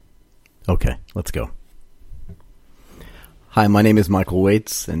Okay, let's go. Hi, my name is Michael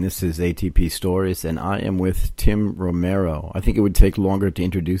Waits, and this is ATP Stories, and I am with Tim Romero. I think it would take longer to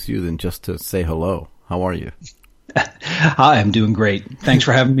introduce you than just to say hello. How are you? Hi, I'm doing great. Thanks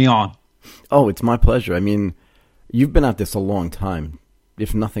for having me on. Oh, it's my pleasure. I mean, you've been at this a long time.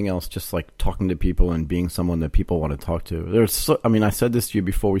 If nothing else, just like talking to people and being someone that people want to talk to. I said this to you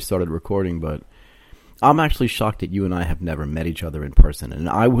before we started recording, but I'm actually shocked that you and I have never met each other in person. And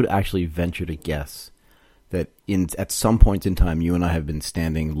I would actually venture to guess that at some point in time, you and I have been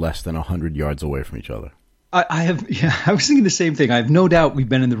standing less than 100 yards away from each other. I have. Yeah, I was thinking the same thing. I have no doubt we've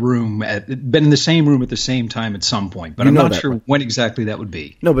been in the same room at the same time at some point, but I'm not sure when exactly that would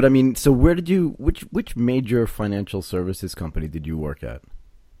be. No, but I mean, so which major financial services company did you work at?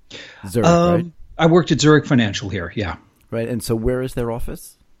 Zurich, right? I worked at Zurich Financial here. Yeah. Right, and so where is their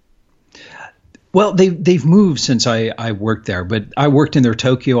office? Well, they've moved since I worked there, but I worked in their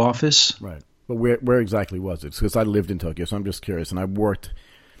Tokyo office. Right, but where exactly was it? Because I lived in Tokyo, so I'm just curious, and I worked,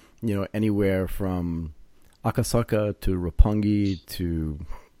 anywhere from Akasaka to Roppongi to,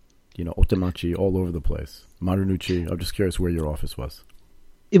 Otemachi, all over the place. Marunouchi. I'm just curious where your office was.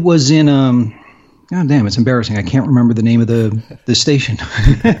 It was in, God damn, it's embarrassing. I can't remember the name of the station.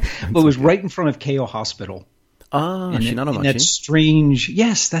 But it was right in front of Keio Hospital. Shinanomachi. That strange,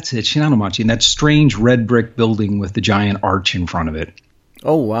 yes, that's it, Shinanomachi. And that strange red brick building with the giant arch in front of it.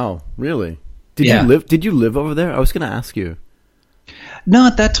 Oh, wow. Really? Did you live over there? I was going to ask you. No,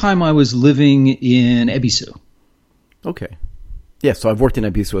 at that time I was living in Ebisu. Okay. Yeah, so I've worked in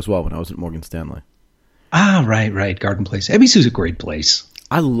Ebisu as well when I was at Morgan Stanley. Ah, right. Garden Place. Ebisu's a great place.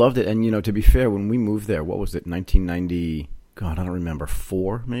 I loved it. And, to be fair, when we moved there, what was it, 1990? God, I don't remember,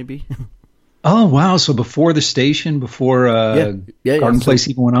 4 maybe? Oh, wow. So before the station, before Garden Place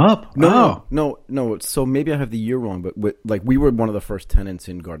even went up? No. So maybe I have the year wrong, but we were one of the first tenants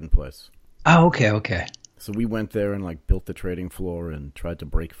in Garden Place. Oh, okay. So we went there and built the trading floor and tried to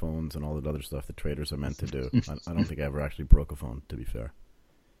break phones and all that other stuff that traders are meant to do. I don't think I ever actually broke a phone, to be fair.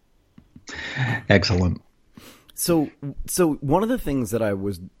 Excellent. So one of the things that I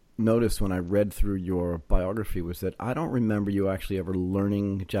noticed when I read through your biography was that I don't remember you actually ever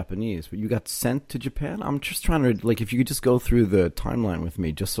learning Japanese, but you got sent to Japan. I'm just trying to, if you could just go through the timeline with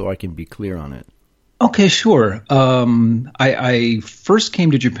me just so I can be clear on it. Okay, sure. I first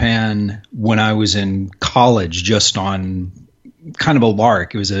came to Japan when I was in college, just on kind of a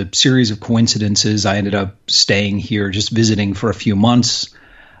lark. It was a series of coincidences. I ended up staying here, just visiting for a few months.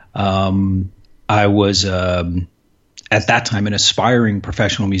 I was, at that time, an aspiring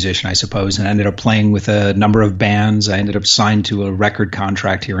professional musician, I suppose, and I ended up playing with a number of bands. I ended up signed to a record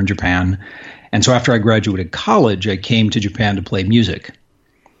contract here in Japan. And so after I graduated college, I came to Japan to play music.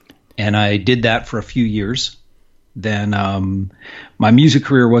 And I did that for a few years. Then my music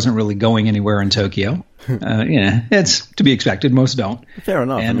career wasn't really going anywhere in Tokyo. It's to be expected. Most don't. Fair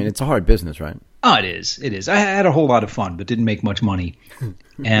enough. I mean, it's a hard business, right? Oh, it is. I had a whole lot of fun, but didn't make much money.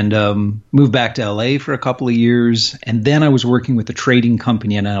 And moved back to L.A. for a couple of years. And then I was working with a trading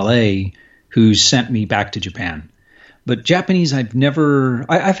company in L.A. who sent me back to Japan. But Japanese, I've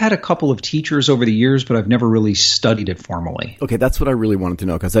had a couple of teachers over the years, but I've never really studied it formally. Okay, that's what I really wanted to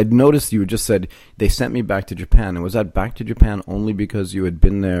know, because I'd noticed you just said they sent me back to Japan. And was that back to Japan only because you had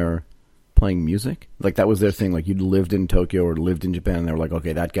been there playing music? That was their thing, you'd lived in Tokyo or lived in Japan, and they were like,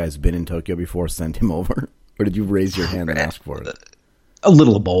 okay, that guy's been in Tokyo before, send him over? Or did you raise your hand and ask for it? A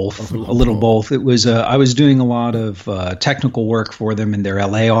little of both. A little both. It was I was doing a lot of technical work for them in their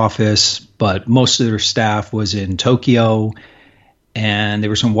LA office, but most of their staff was in Tokyo. And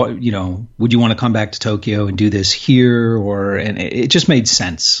there were some, would you want to come back to Tokyo and do this here? And it just made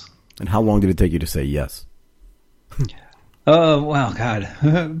sense. And how long did it take you to say yes? Well, God,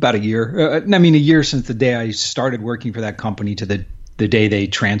 about a year. A year since the day I started working for that company to the day they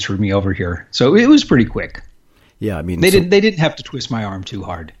transferred me over here. So it was pretty quick. Yeah, they didn't have to twist my arm too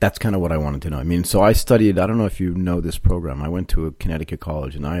hard. That's kind of what I wanted to know. So I studied, I don't know if you know this program. I went to a Connecticut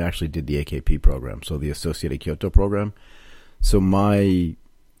college, and I actually did the AKP program, so the Associated Kyoto program. So I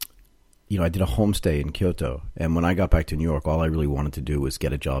did a homestay in Kyoto, and when I got back to New York, all I really wanted to do was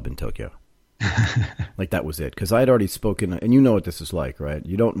get a job in Tokyo. That was it, because I had already spoken, and you know what this is like, right?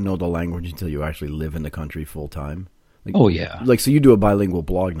 You don't know the language until you actually live in the country full time. Oh, yeah. So you do a bilingual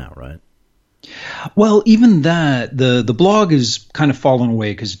blog now, right? Well, even that, the blog has kind of fallen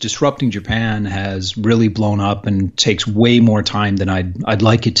away because Disrupting Japan has really blown up and takes way more time than I'd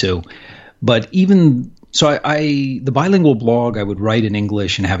like it to. But even so, the bilingual blog, I would write in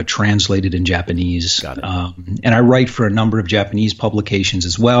English and have it translated in Japanese. Got it. And I write for a number of Japanese publications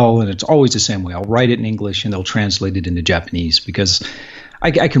as well. And it's always the same way. I'll write it in English and they'll translate it into Japanese because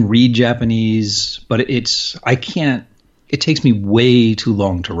I can read Japanese, but I can't. It takes me way too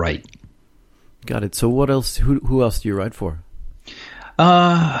long to write. Got it. So what else? Who else do you write for?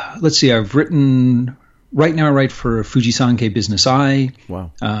 Let's see. Right now I write for Fujisankei Business Eye.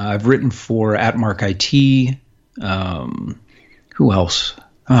 Wow. I've written for Atmark IT. Who else?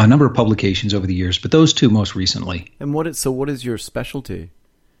 A number of publications over the years, but those two most recently. And what is your specialty?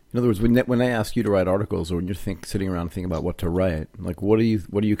 In other words, when I ask you to write articles, or when you're sitting around thinking about what to write, like what do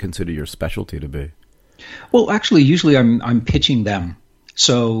you consider your specialty to be? Well, actually, usually I'm pitching them.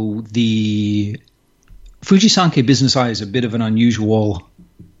 So the Fujisankei Business Eye is a bit of an unusual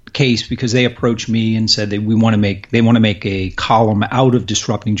case because they approached me and said they want to make a column out of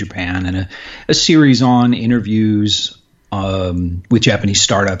Disrupting Japan and a series on interviews with Japanese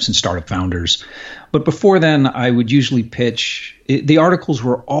startups and startup founders. But before then, I would usually pitch. The articles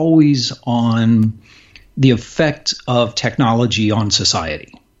were always on the effect of technology on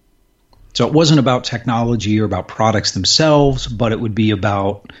society. So it wasn't about technology or about products themselves, but it would be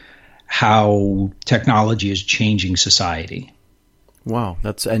about how technology is changing society. Wow,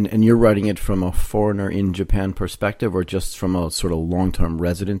 and you're writing it from a foreigner in Japan perspective, or just from a sort of long-term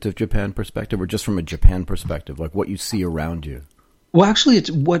resident of Japan perspective, or just from a Japan perspective, like what you see around you? Well, actually, it's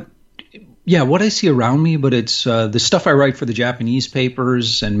what I see around me, but it's the stuff I write for the Japanese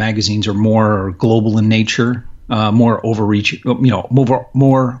papers and magazines are more global in nature, more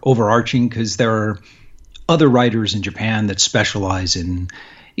overarching, because there are other writers in Japan that specialize in,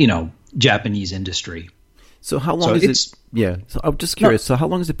 Japanese industry. So how long is it? Yeah. So I'm just curious. So how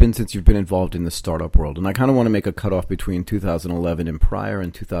long has it been since you've been involved in the startup world? And I kind of want to make a cutoff between 2011 and prior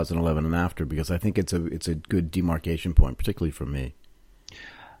and 2011 and after, because I think it's a good demarcation point, particularly for me.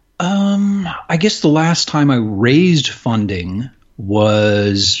 I guess the last time I raised funding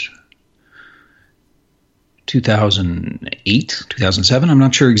was 2008, 2007. I'm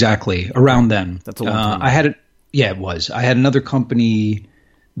not sure exactly. Around then. That's a long time. It was. I had another company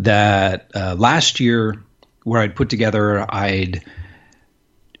that last year, where I'd put together, I'd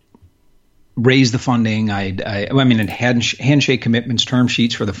raise the funding. I had handshake commitments, term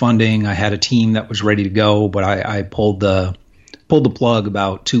sheets for the funding. I had a team that was ready to go, but I pulled the plug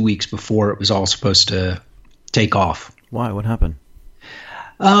about 2 weeks before it was all supposed to take off. Why? What happened?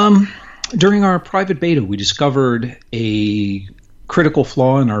 During our private beta, we discovered a critical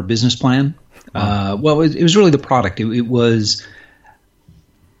flaw in our business plan. Wow. It was really the product. It was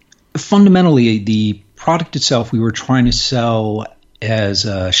fundamentally the product itself we were trying to sell as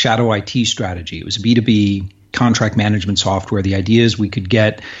a shadow IT strategy. It was a B2B contract management software. The idea is we could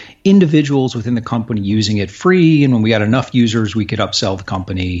get individuals within the company using it free, and when we had enough users, we could upsell the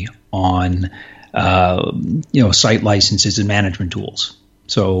company on site licenses and management tools.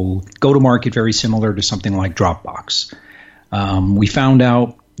 So go-to-market very similar to something like Dropbox. We found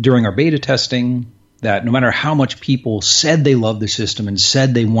out during our beta testing that no matter how much people said they loved the system and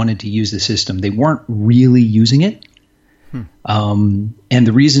said they wanted to use the system, they weren't really using it. And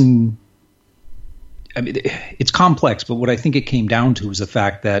the reason, it's complex, but what I think it came down to was the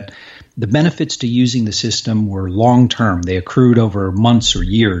fact that the benefits to using the system were long-term. They accrued over months or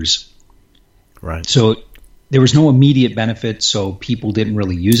years. Right. So there was no immediate benefit, so people didn't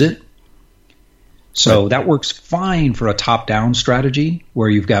really use it. So that works fine for a top-down strategy where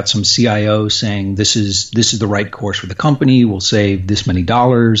you've got some CIO saying this is the right course for the company. We'll save this many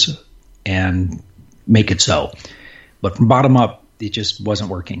dollars and make it so. But from bottom up, it just wasn't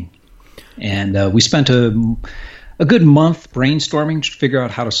working. And we spent a good month brainstorming to figure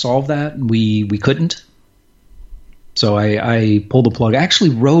out how to solve that. And we couldn't. So I pulled the plug. I actually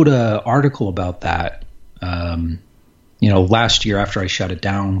wrote an article about that last year after I shut it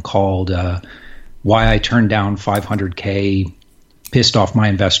down called Why I Turned Down $500K, Pissed Off My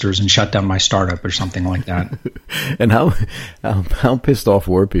Investors, and Shut Down My Startup, or something like that. And how pissed off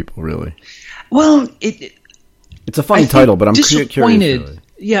were people, really? Well, it's a funny title, but I'm curious. Really.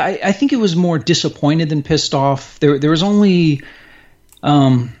 Yeah, I think it was more disappointed than pissed off. There was only,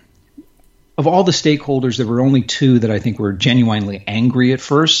 of all the stakeholders, there were only two that I think were genuinely angry at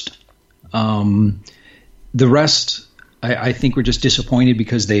first. The rest, I think, were just disappointed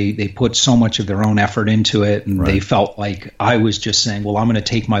because they put so much of their own effort into it, and They felt like I was just saying, well, I'm going to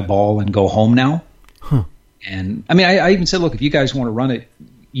take my ball and go home now. Huh. And I mean, I even said, look, if you guys want to run it,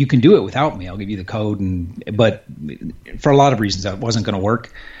 you can do it without me. I'll give you the code. But for a lot of reasons, that wasn't going to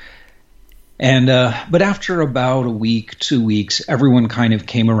work. And but after about a week, 2 weeks, everyone kind of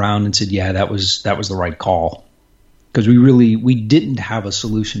came around and said, yeah, that was the right call, because we didn't have a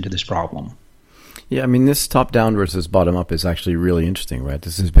solution to this problem. Yeah, I mean, this top-down versus bottom-up is actually really interesting, right?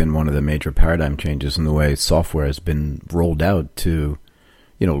 This has been one of the major paradigm changes in the way software has been rolled out to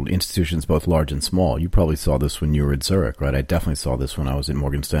institutions both large and small. You probably saw this when you were at Zurich, right? I definitely saw this when I was at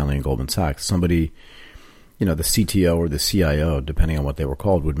Morgan Stanley and Goldman Sachs. Somebody, the CTO or the CIO, depending on what they were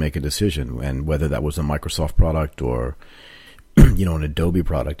called, would make a decision. And whether that was a Microsoft product or, an Adobe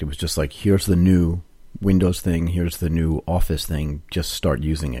product, it was just like, here's the new Windows thing, here's the new Office thing, just start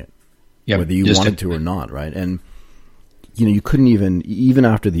using it. Yep, whether you wanted to or not, right? And, you couldn't even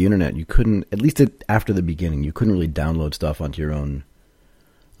after the internet, you couldn't, at least after the beginning, you couldn't really download stuff onto your own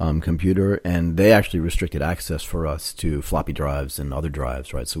computer, and they actually restricted access for us to floppy drives and other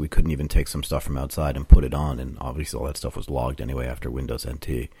drives, right? So we couldn't even take some stuff from outside and put it on, and obviously all that stuff was logged anyway after Windows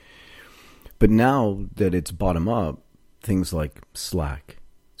NT. But now that it's bottom up, things like Slack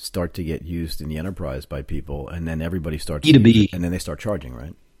start to get used in the enterprise by people, and then everybody starts B2B, and then they start charging,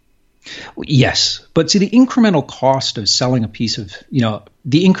 right? Yes, but see, the incremental cost of selling a piece of,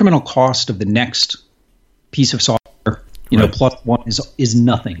 the incremental cost of the next piece of software, right, plus one is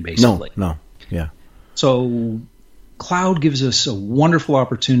nothing, basically. No, yeah. So cloud gives us a wonderful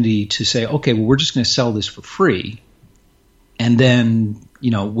opportunity to say, okay, well, we're just going to sell this for free. And then,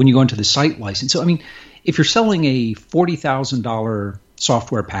 when you go into the site license, so if you're selling a $40,000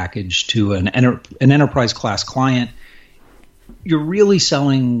 software package to an enterprise class client, you're really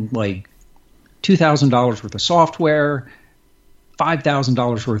selling like $2,000 worth of software,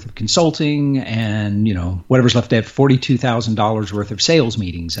 $5,000 worth of consulting, and whatever's left, they have $42,000 worth of sales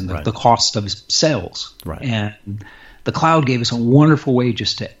meetings and the cost of sales. Right. And the cloud gave us a wonderful way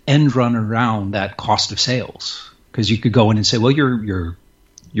just to end run around that cost of sales, because you could go in and say, well, your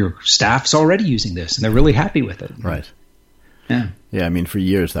staff's already using this and they're really happy with it. Right. Yeah. Yeah, for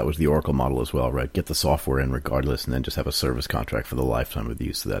years that was the Oracle model as well, right? Get the software in regardless, and then just have a service contract for the lifetime of the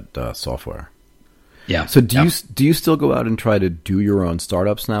use of that software. Yeah. So do you still go out and try to do your own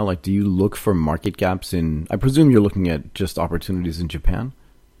startups now? Like, do you look for market gaps in? I presume you're looking at just opportunities in Japan.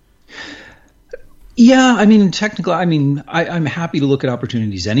 Yeah, technically, I'm happy to look at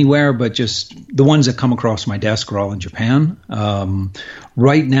opportunities anywhere, but just the ones that come across my desk are all in Japan.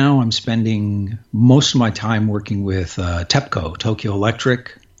 Right now, I'm spending most of my time working with TEPCO, Tokyo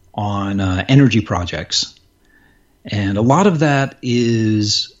Electric, on energy projects. And a lot of that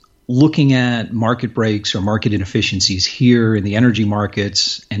is looking at market breaks or market inefficiencies here in the energy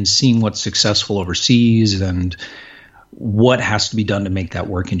markets and seeing what's successful overseas and what has to be done to make that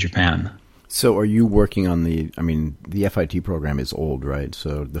work in Japan. So are you working on the FIT program is old, right?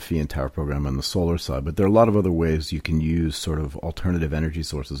 So the Fee and Tariff program on the solar side, but there are a lot of other ways you can use sort of alternative energy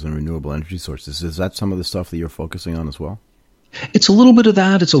sources and renewable energy sources. Is that some of the stuff that you're focusing on as well? It's a little bit of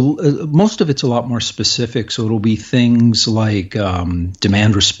that. Most of it's a lot more specific. So it'll be things like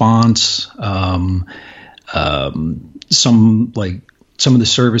demand response, some of the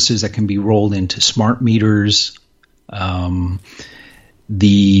services that can be rolled into smart meters,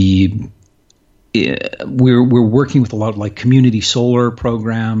 We're working with a lot of like community solar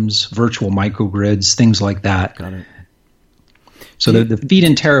programs, virtual microgrids, things like that. Got it. So the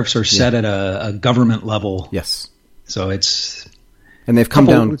feed-in tariffs are set at a government level. Yes. So and they've come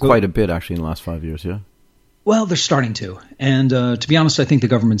down quite a bit actually in the last 5 years, yeah? Well, they're starting to. And to be honest, I think the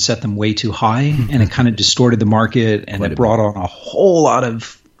government set them way too high, and it kind of distorted the market, and it brought on a whole lot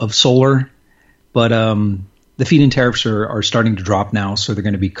of solar. But the feed-in tariffs are starting to drop now, so they're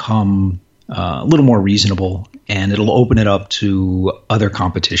going to become a little more reasonable, and it'll open it up to other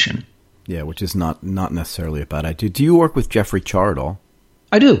competition. Yeah, which is not necessarily a bad idea. Do you work with Jeffrey Char at all?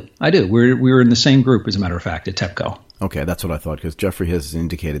 I do. We're in the same group, as a matter of fact, at TEPCO. Okay, that's what I thought, because Jeffrey has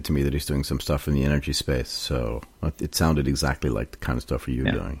indicated to me that he's doing some stuff in the energy space, so it sounded exactly like the kind of stuff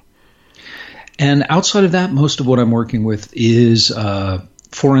you're doing. And outside of that, most of what I'm working with is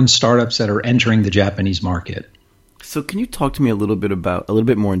foreign startups that are entering the Japanese market. So can you talk to me a little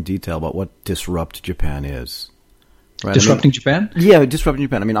bit more in detail about what Disrupt Japan is? Right? Disrupting Japan? Yeah, Disrupting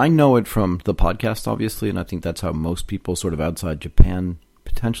Japan. I know it from the podcast, obviously, and I think that's how most people sort of outside Japan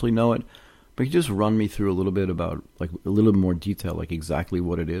potentially know it. But can you just run me through a little bit about, like, a little more detail, like exactly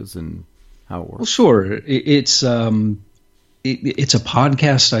what it is and how it works? Well, sure. It's a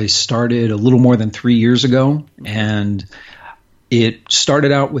podcast I started a little more than 3 years ago, and it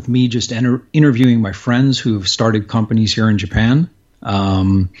started out with me just interviewing my friends who've started companies here in Japan.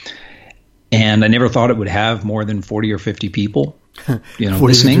 And I never thought it would have more than 40 or 50 people, 40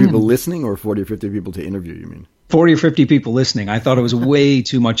 listening. 50 people listening, or 40 or 50 people to interview, you mean? 40 or 50 people listening. I thought it was way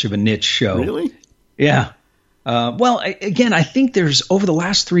too much of a niche show. Really? Yeah. I think over the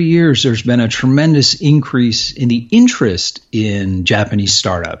last 3 years, there's been a tremendous increase in the interest in Japanese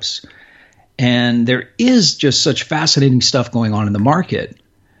startups. And there is just such fascinating stuff going on in the market.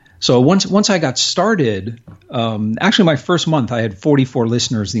 So once I got started, actually my first month I had 44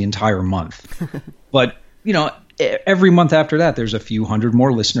 listeners the entire month. But every month after that, there's a few hundred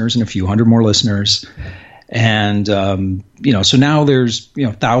more listeners and a few hundred more listeners, and so now there's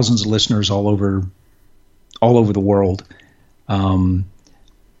thousands of listeners all over the world,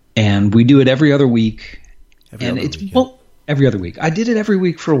 and we do it every other week. Every other week. I did it every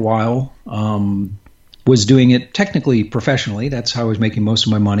week for a while. Was doing it technically professionally. That's how I was making most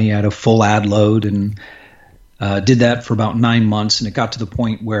of my money. I had a full ad load and did that for about 9 months. And it got to the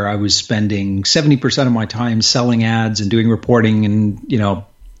point where I was spending 70% of my time selling ads and doing reporting and,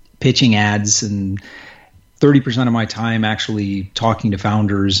 pitching ads, and 30% of my time actually talking to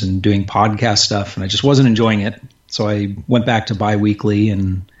founders and doing podcast stuff. And I just wasn't enjoying it. So I went back to biweekly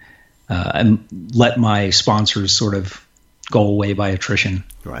and let my sponsors sort of go away by attrition.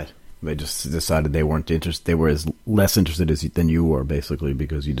 Right. They just decided they weren't interested. They were as less interested than you were, basically,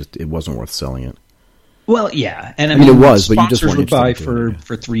 because it wasn't worth selling it. Well, yeah, and I mean it was, but you just weren't would buy for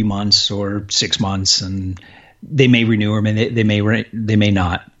 3 months or 6 months, and they may renew or they may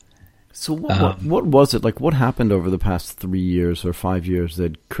not. So what was it like? What happened over the past 3 years or 5 years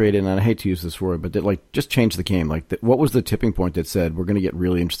that created? And I hate to use this word, but that just changed the game. What was the tipping point that said we're going to get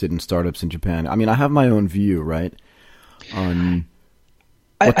really interested in startups in Japan? I mean, I have my own view, right? On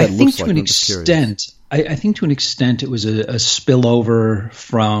I think to an extent, it was a spillover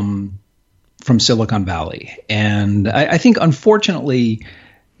from Silicon Valley, and I think unfortunately,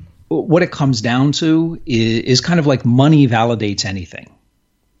 what it comes down to is kind of like money validates anything.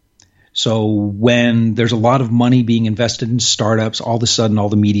 So when there's a lot of money being invested in startups, all of a sudden all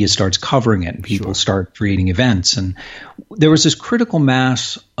the media starts covering it, and people start creating events, and there was this critical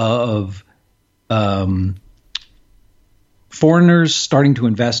mass of foreigners starting to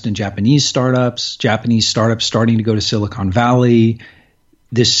invest in Japanese startups starting to go to Silicon Valley,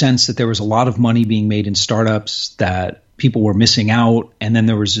 this sense that there was a lot of money being made in startups that people were missing out, and then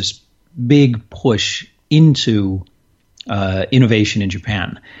there was this big push into innovation in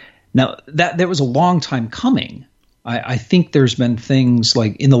Japan. Now, that was a long time coming. I think there's been things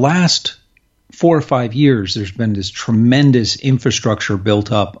like in the last 4 or 5 years, there's been this tremendous infrastructure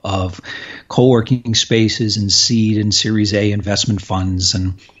built up of co-working spaces and seed and Series A investment funds.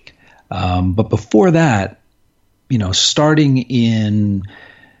 And but before that, starting in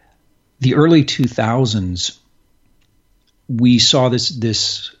the early 2000s, we saw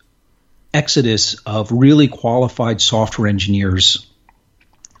this exodus of really qualified software engineers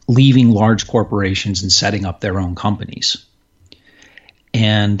leaving large corporations and setting up their own companies.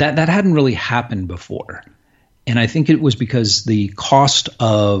 And that hadn't really happened before. And I think it was because the cost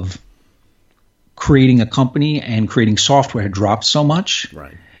of creating a company and creating software had dropped so much.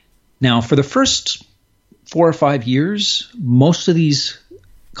 Right. Now, for the first 4 or 5 years, most of these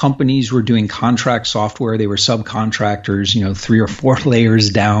companies were doing contract software. They were subcontractors, 3 or 4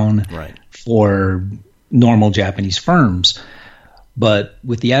 layers down for normal Japanese firms. But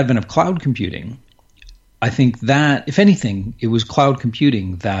with the advent of cloud computing, I think that, if anything, it was cloud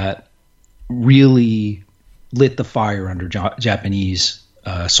computing that really lit the fire under Japanese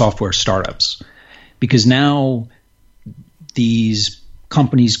software startups, because now these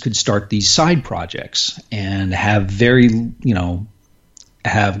companies could start these side projects and have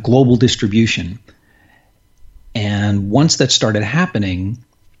have global distribution. And once that started happening,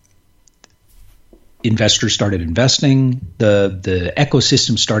 investors started investing, the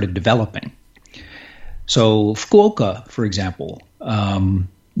ecosystem started developing. So Fukuoka, for example,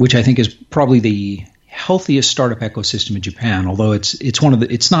 which I think is probably the healthiest startup ecosystem in Japan, although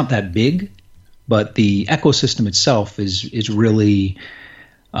it's not that big, but the ecosystem itself is really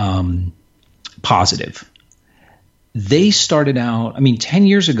positive. They started out, 10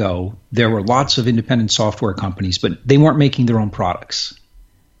 years ago, there were lots of independent software companies, but they weren't making their own products.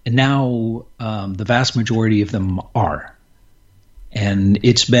 And now the vast majority of them are. And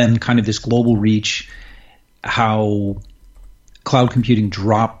it's been kind of this global reach, how cloud computing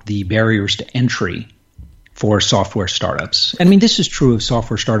dropped the barriers to entry for software startups. And this is true of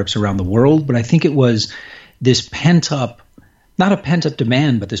software startups around the world, but I think it was this not a pent-up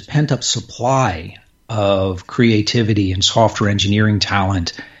demand, but this pent-up supply of creativity and software engineering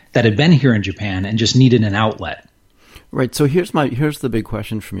talent that had been here in Japan and just needed an outlet. Right. So here's the big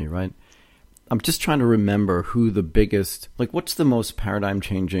question for me, right? I'm just trying to remember who the biggest, what's the most paradigm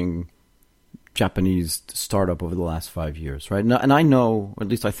changing Japanese startup over the last 5 years, right? And I know, or at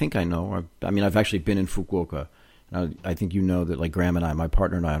least I think I know, I've actually been in Fukuoka. And I think you know that Graham and I, my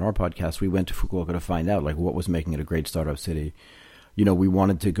partner and I on our podcast, we went to Fukuoka to find out what was making it a great startup city. we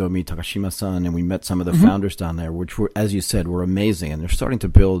wanted to go meet Takashima-san, and we met some of the founders down there, which were, as you said, were amazing. And they're starting to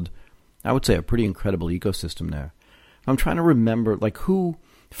build, I would say, a pretty incredible ecosystem there. I'm trying to remember, who,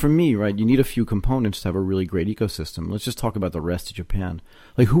 for me, right, you need a few components to have a really great ecosystem. Let's just talk about the rest of Japan.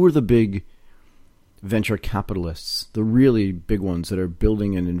 Who are the big venture capitalists, the really big ones that are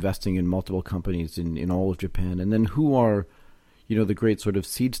building and investing in multiple companies in all of Japan? And then who are, the great sort of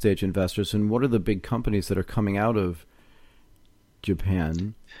seed stage investors, and what are the big companies that are coming out of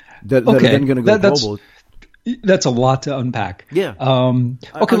Japan that are then going to go global? That's a lot to unpack. Yeah.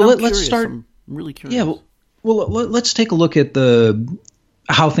 Okay, let's start. I'm really curious. Yeah. Well, let's take a look at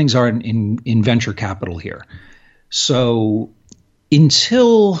how things are in venture capital here. So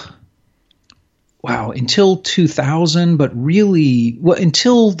until 2000, but really,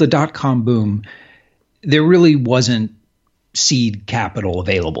 until the dot-com boom, there really wasn't seed capital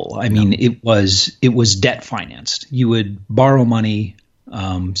available. I mean, it was debt financed. You would borrow money,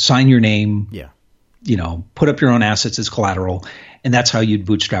 sign your name, put up your own assets as collateral, and that's how you'd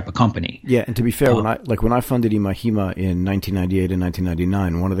bootstrap a company. Yeah, and to be fair, when I funded Imahima in 1998 and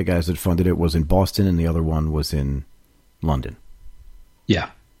 1999, one of the guys that funded it was in Boston, and the other one was in London. Yeah.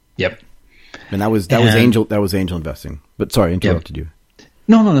 Yep. And that was angel investing. But sorry, I interrupted you.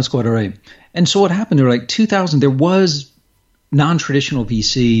 No, that's quite all right. And so what happened there, 2000, there was non-traditional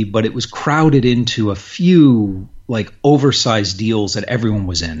VC, but it was crowded into a few oversized deals that everyone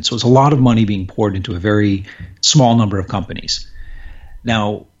was in. So it was a lot of money being poured into a very small number of companies.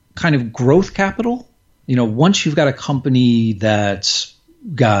 Now, kind of growth capital, once you've got a company that's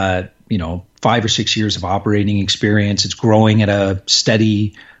got, 5 or 6 years of operating experience, it's growing at a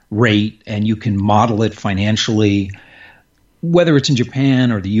steady rate, and you can model it financially, whether it's in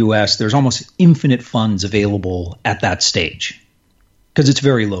Japan or the US, there's almost infinite funds available at that stage because it's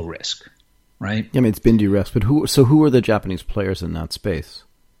very low risk, right? I mean, it's been de-risked, but who are the Japanese players in that space?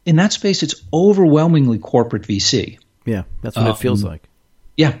 In that space, it's overwhelmingly corporate VC. Yeah, that's what it feels like.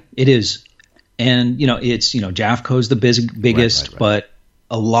 Yeah, it is. And, it's, Jafco's the biggest, right. But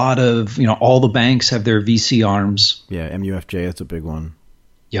a lot of, all the banks have their VC arms. Yeah, MUFJ, that's a big one.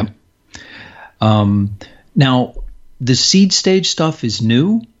 Yep. Now, the seed stage stuff is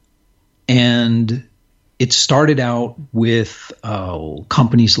new, and it started out with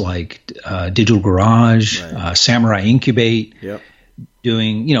companies like Digital Garage, right. Samurai Incubate,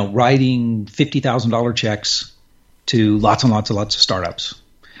 doing, writing $50,000 checks to lots and lots of startups.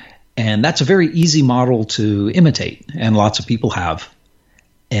 And that's a very easy model to imitate, and lots of people have,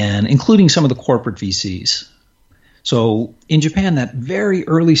 and including some of the corporate VCs. So in Japan, that very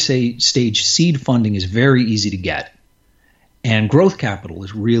early stage seed funding is very easy to get, and growth capital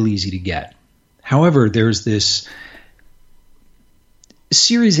is real easy to get. However, there's this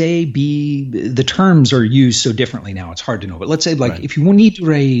Series A, B, the terms are used so differently now, it's hard to know. But let's say right. If you need to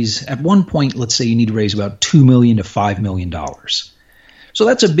raise, at one point, let's say you need to raise about $2 million to $5 million. So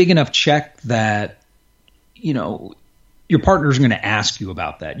that's a big enough check that, your partner's going to ask you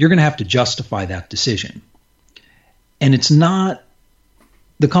about that. You're going to have to justify that decision. And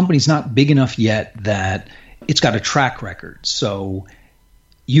the company's not big enough yet that it's got a track record. So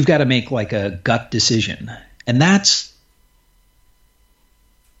you've got to make a gut decision. And that's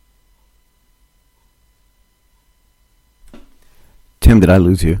Tim, did I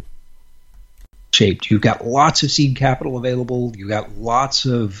lose you? Shaped. You've got lots of seed capital available. You've got lots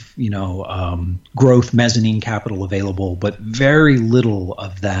of, growth mezzanine capital available, but very little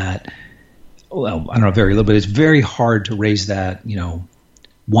of that. Well, I don't know, very little, but it's very hard to raise that, $1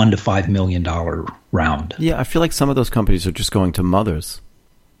 to $5 million round. Yeah, I feel like some of those companies are just going to mothers.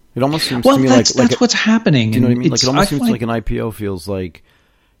 It almost seems to me that's what's happening. Do you know what I mean? It almost seems like an IPO feels like,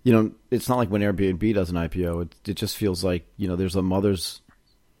 it's not like when Airbnb does an IPO. It just feels like, there's a mother's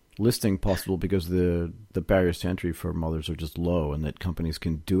listing possible because the barriers to entry for mothers are just low, and that companies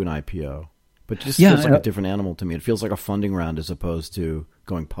can do an IPO. But it just feels like a different animal to me. It feels like a funding round as opposed to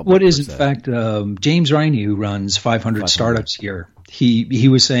going public. What is, in fact, James Riney, who runs 500 startups here, he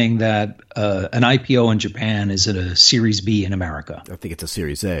was saying that an IPO in Japan is at a Series B in America. I think it's a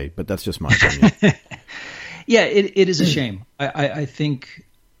Series A, but that's just my opinion. Yeah, it is a shame. I think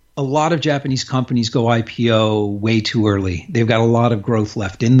a lot of Japanese companies go IPO way too early. They've got a lot of growth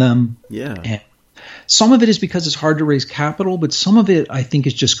left in them. Yeah. And some of it is because it's hard to raise capital, but some of it, I think,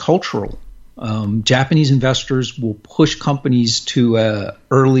 is just cultural. Japanese investors will push companies to a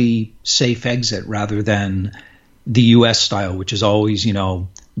early safe exit rather than the U.S. style, which is always,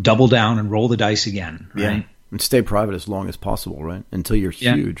 double down and roll the dice again. Right? Yeah. And stay private as long as possible, right? Until you're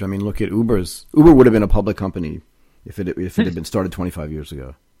huge. Yeah. I mean, look at Uber would have been a public company if it had been started 25 years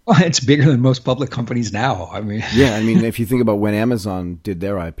ago. Well, it's bigger than most public companies now. I mean, yeah, I mean, if you think about when Amazon did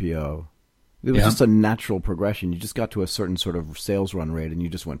their IPO, it was Yeah. just a natural progression. You just got to a certain sort of sales run rate and you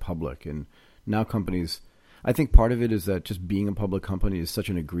just went public. And now companies, I think part of it is that just being a public company is such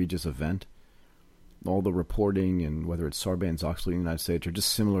an egregious event. All the reporting and whether it's Sarbanes-Oxley in the United States or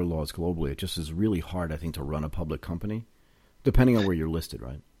just similar laws globally, it just is really hard, I think, to run a public company, depending on where you're listed,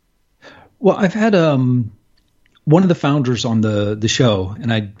 right? well, I've had one of the founders on the show,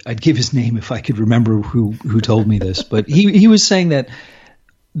 and I'd give his name if I could remember who told me this, but he was saying that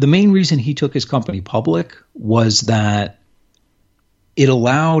the main reason he took his company public was that it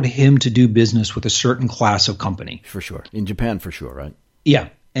allowed him to do business with a certain class of company. For sure. In Japan, for sure, right? Yeah.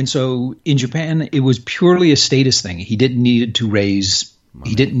 And so in Japan, it was purely a status thing. He didn't need to raise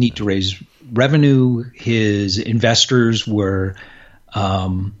revenue. His investors were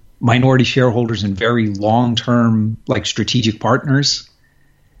minority shareholders and very long-term, like strategic partners.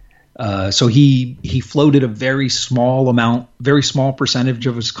 So he floated a very small percentage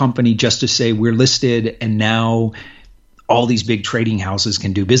of his company just to say we're listed, and now all these big trading houses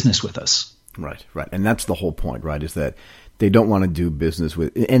can do business with us. Right. And that's the whole point, right, is that they don't want to do business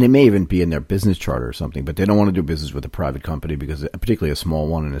with, and it may even be in their business charter or something, but they don't want to do business with a private company, because particularly a small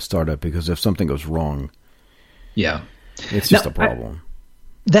one and a startup, because if something goes wrong, yeah, it's just a problem.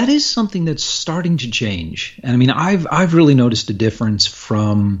 That is something that's starting to change. And I mean, I've really noticed a difference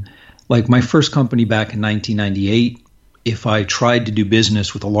from like my first company back in 1998. If I tried to do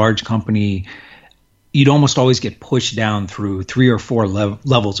business with a large company, you'd almost always get pushed down through 3 or 4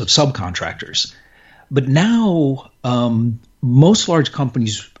 levels of subcontractors. But now most large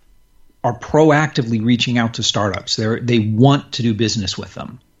companies are proactively reaching out to startups. They want to do business with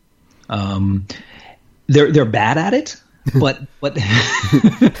them. They're bad at it, but but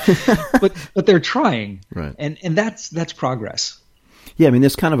they're trying, right? And that's progress. Yeah, I mean,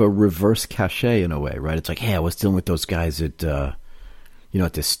 there's kind of a reverse cachet in a way, right? It's like, hey, I was dealing with those guys at at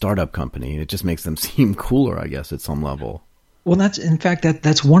this startup company, and it just makes them seem cooler, I guess, at some level. Well, that's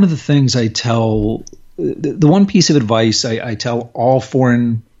one of the things I tell. The one piece of advice I tell all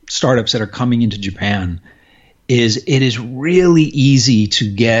foreign startups that are coming into Japan is it is really easy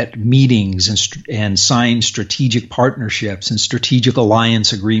to get meetings and sign strategic partnerships and strategic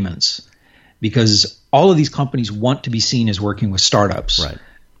alliance agreements, because all of these companies want to be seen as working with startups. Right.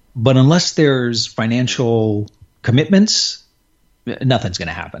 But unless there's financial commitments, nothing's going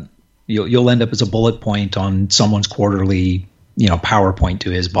to happen. You'll end up as a bullet point on someone's quarterly, PowerPoint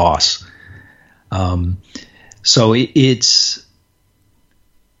to his boss. So it's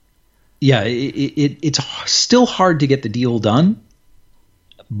still hard to get the deal done,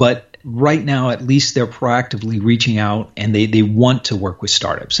 but right now at least they're proactively reaching out and they want to work with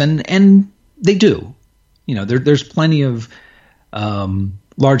startups, and they do. There's plenty of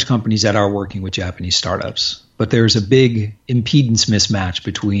large companies that are working with Japanese startups, but there's a big impedance mismatch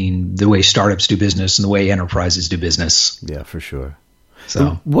between the way startups do business and the way enterprises do business. Yeah, for sure.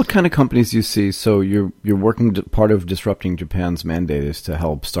 So, what kind of companies do you see? So you're working, part of Disrupting Japan's mandate is to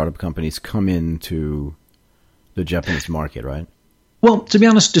help startup companies come into the Japanese market, right? Well, to be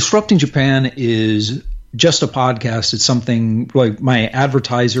honest, Disrupting Japan is just a podcast. It's something like my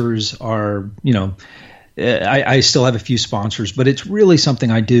advertisers are, I still have a few sponsors, but it's really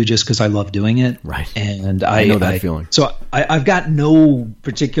something I do just because I love doing it. Right. And I know that feeling. So I've got no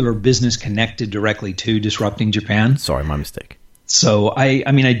particular business connected directly to Disrupting Japan. Sorry, my mistake. So I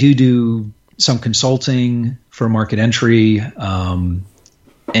do some consulting for market entry, and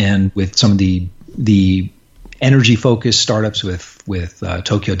with some of the energy focused startups with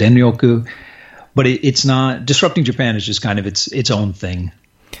Tokyo Denryoku, but it's not. Disrupting Japan is just kind of its own thing.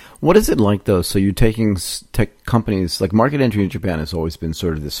 What is it like though? So you're taking tech companies, like market entry in Japan has always been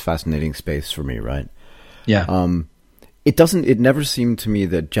sort of this fascinating space for me, right? Yeah. It never seemed to me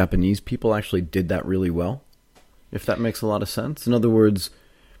that Japanese people actually did that really well, if that makes a lot of sense. In other words,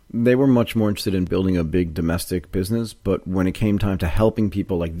 they were much more interested in building a big domestic business, but when it came time to helping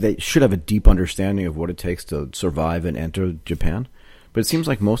people, like they should have a deep understanding of what it takes to survive and enter Japan. But it seems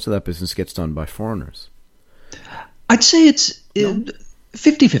like most of that business gets done by foreigners. I'd say it's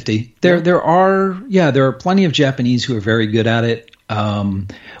 50-50. There are plenty of Japanese who are very good at it.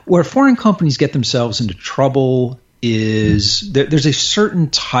 Where foreign companies get themselves into trouble is there's a certain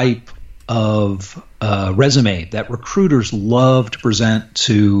type of resume that recruiters love to present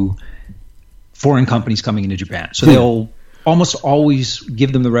to foreign companies coming into Japan. So they'll almost always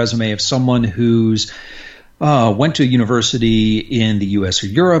give them the resume of someone who's went to a university in the US or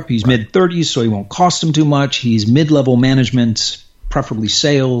Europe. He's mid-30s, so he won't cost him too much. He's mid-level management, preferably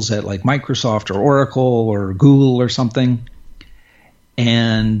sales at like Microsoft or Oracle or Google or something.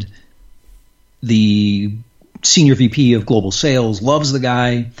 and the senior VP of global sales loves the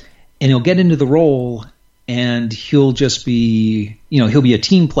guy, and he'll get into the role, and he'll just be, he'll be a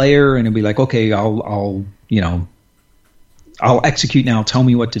team player, and he'll be like, okay, I'll execute now. Tell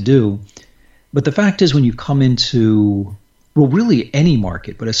me what to do. But the fact is, when you come into, well, really any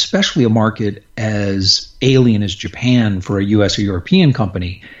market, but especially a market as alien as Japan for a US or European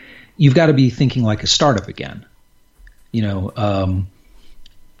company, you've got to be thinking like a startup again.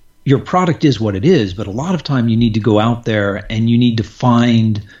 Your product is what it is, but a lot of time you need to go out there and you need to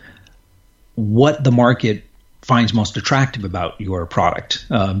find what the market finds most attractive about your product.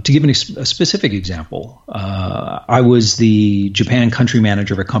 To give a specific example, I was the Japan country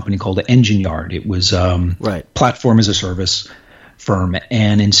manager of a company called Engine Yard. It was platform as a service firm.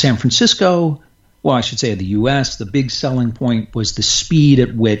 And in San Francisco, well, I should say the U.S., the big selling point was the speed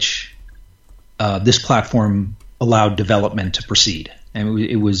at which this platform allowed development to proceed. And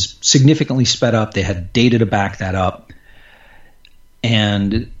it was significantly sped up. They had data to back that up.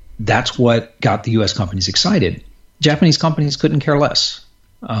 And that's what got the U.S. companies excited. Japanese companies couldn't care less.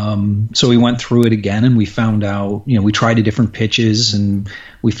 So we went through it again, and we found out, we tried different pitches, and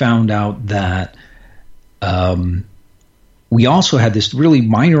we found out that we also had this really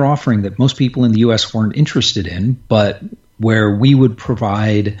minor offering that most people in the U.S. weren't interested in, but where we would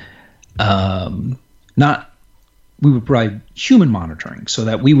provide we would provide human monitoring, so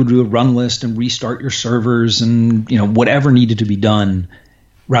that we would do a run list and restart your servers and whatever needed to be done,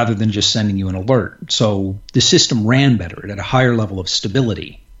 rather than just sending you an alert. So the system ran better. It had a higher level of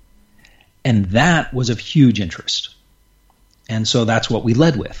stability. And that was of huge interest. And so that's what we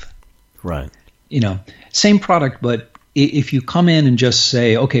led with. Right. Same product, but if you come in and just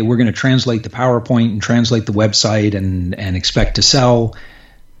say, okay, we're going to translate the PowerPoint and translate the website and expect to sell,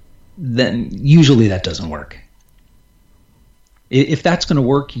 then usually that doesn't work. If that's going to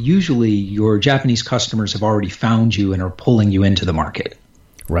work, usually your Japanese customers have already found you and are pulling you into the market.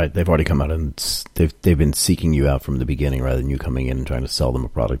 Right. They've already come out and they've been seeking you out from the beginning, rather than you coming in and trying to sell them a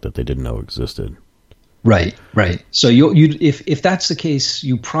product that they didn't know existed. Right. So if that's the case,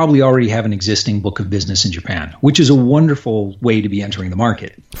 you probably already have an existing book of business in Japan, which is a wonderful way to be entering the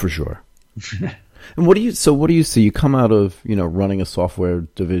market. For sure. And what do you see? You come out of, running a software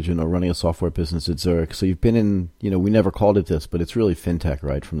division or running a software business at Zurich. So you've been in, we never called it this, but it's really fintech,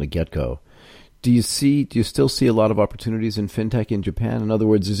 right, from the get-go. Do you still see a lot of opportunities in fintech in Japan? In other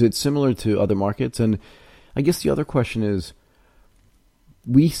words, is it similar to other markets? And I guess the other question is,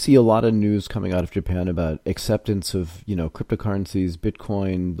 we see a lot of news coming out of Japan about acceptance of, cryptocurrencies,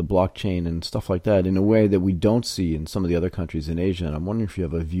 Bitcoin, the blockchain, and stuff like that in a way that we don't see in some of the other countries in Asia. And I'm wondering if you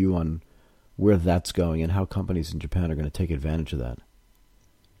have a view on where that's going and how companies in Japan are going to take advantage of that.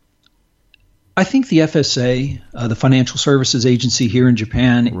 I think the FSA, the Financial Services Agency here in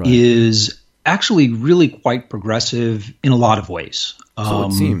Japan, is actually really quite progressive in a lot of ways. So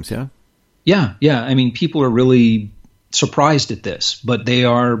it seems, yeah? Yeah. I mean, people are really surprised at this, but they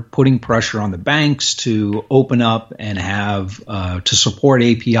are putting pressure on the banks to open up and have to support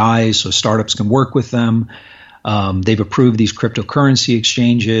APIs so startups can work with them. They've approved these cryptocurrency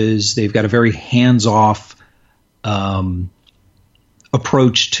exchanges. They've got a very hands-off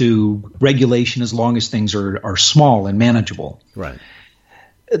approach to regulation, as long as things are small and manageable. Right.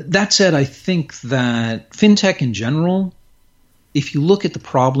 That said, I think that fintech in general, if you look at the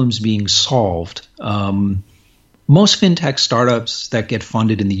problems being solved, most fintech startups that get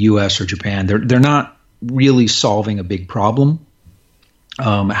funded in the U.S. or Japan, they're not really solving a big problem.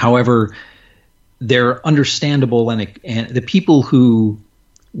 However, they're understandable, and the people who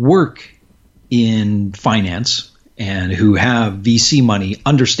work in finance and who have VC money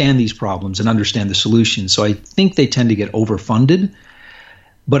understand these problems and understand the solutions. So I think they tend to get overfunded.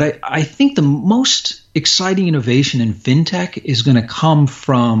 But I think the most exciting innovation in fintech is going to come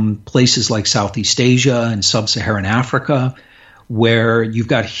from places like Southeast Asia and Sub-Saharan Africa, where you've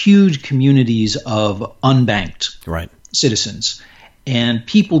got huge communities of unbanked citizens. And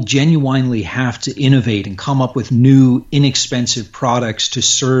people genuinely have to innovate and come up with new, inexpensive products to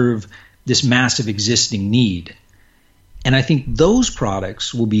serve this massive existing need. And I think those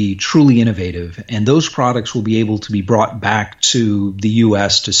products will be truly innovative, and those products will be able to be brought back to the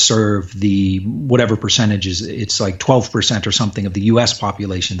U.S. to serve the whatever percentages, it's like 12% or something of the U.S.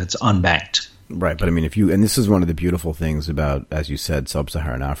 population that's unbanked. Right. But I mean, and this is one of the beautiful things about, as you said,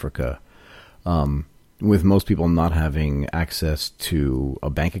 Sub-Saharan Africa, with most people not having access to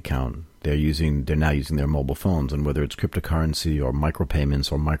a bank account, they're now using their mobile phones, and whether it's cryptocurrency or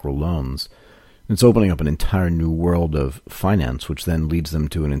micropayments or microloans, it's opening up an entire new world of finance, which then leads them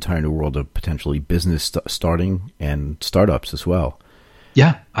to an entire new world of potentially business starting and startups as well.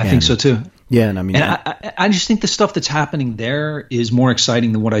 Yeah, I think so too. Yeah, and I mean, I just think the stuff that's happening there is more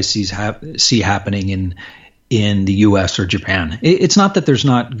exciting than what I see happening in the U.S. or Japan. It's not that there's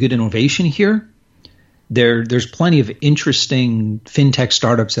not good innovation here. There's plenty of interesting fintech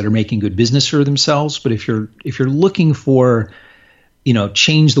startups that are making good business for themselves. But if you're looking for,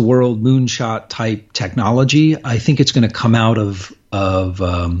 change the world moonshot type technology, I think it's going to come out of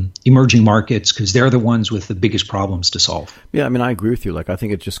emerging markets because they're the ones with the biggest problems to solve. Yeah, I mean, I agree with you. Like, I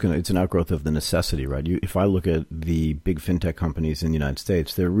think it's an outgrowth of the necessity, right? If I look at the big fintech companies in the United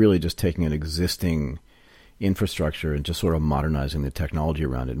States, they're really just taking an existing infrastructure and just sort of modernizing the technology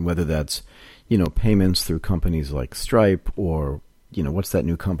around it. And whether that's, payments through companies like Stripe or, what's that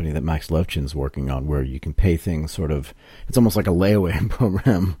new company that Max Levchin's working on where you can pay things sort of, it's almost like a layaway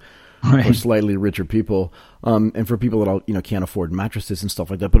program for slightly richer people, and for people that can't afford mattresses and stuff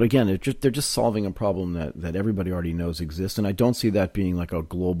like that. But again, they're just solving a problem that everybody already knows exists, and I don't see that being like a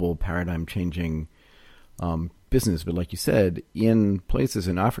global paradigm changing business. But like you said, in places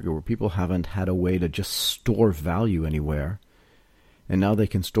in Africa where people haven't had a way to just store value anywhere, and now they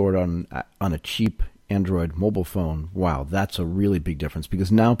can store it on a cheap Android mobile phone. Wow, that's a really big difference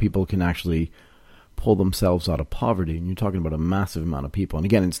because now people can actually pull themselves out of poverty, and you're talking about a massive amount of people. And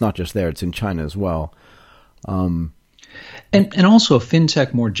again, it's not just there; it's in China as well. And also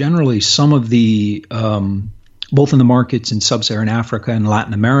fintech more generally. Some of the both in the markets in sub-Saharan Africa and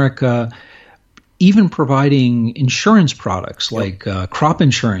Latin America, even providing insurance products like crop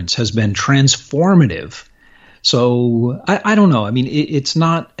insurance has been transformative. So I don't know. I mean, it's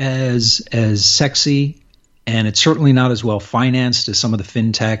not as sexy, and it's certainly not as well financed as some of the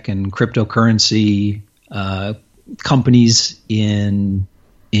fintech and cryptocurrency companies in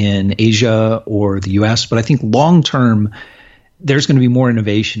Asia or the US. But I think long term, there's going to be more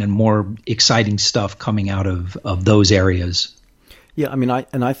innovation and more exciting stuff coming out of those areas. Yeah, I mean,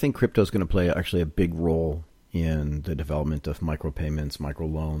 I think crypto is going to play actually a big role in the development of micropayments,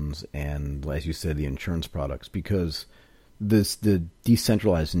 microloans, and, as you said, the insurance products, because the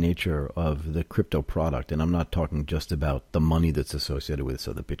decentralized nature of the crypto product, and I'm not talking just about the money that's associated with it,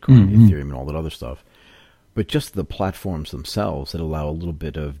 so the Bitcoin, Ethereum, and all that other stuff, but just the platforms themselves that allow a little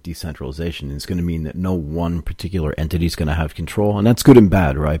bit of decentralization. It's going to mean that no one particular entity is going to have control, and that's good and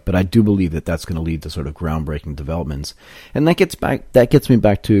bad, right? But I do believe that that's going to lead to sort of groundbreaking developments, and that gets me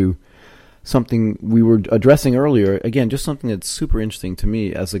back to something we were addressing earlier. Again, just something that's super interesting to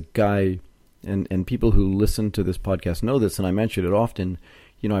me as a guy, and people who listen to this podcast know this, and I mention it often.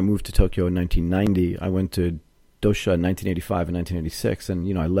 I moved to Tokyo in 1990. I went to Dosha in 1985 and 1986,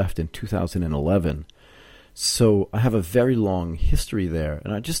 and, I left in 2011. So I have a very long history there,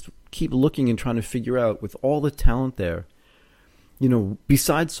 and I just keep looking and trying to figure out, with all the talent there,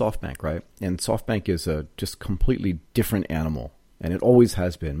 besides SoftBank, right? And SoftBank is a just completely different animal. And it always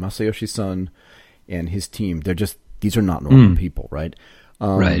has been. Masayoshi Son and his team, these are not normal people, right?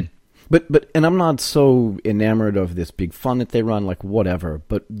 Right. But I'm not so enamored of this big fund that they run, like whatever.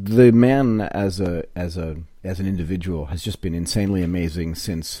 But the man as an individual has just been insanely amazing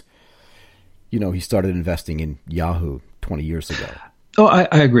since, he started investing in Yahoo 20 years ago. Oh, I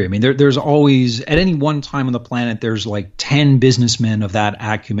agree. I mean, there's always, at any one time on the planet, there's like 10 businessmen of that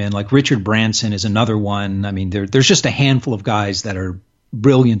acumen. Like Richard Branson is another one. I mean, there's just a handful of guys that are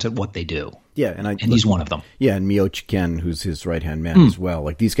brilliant at what they do. Yeah, and he's one of them. Yeah, and Miyoshi Ken, who's his right-hand man as well.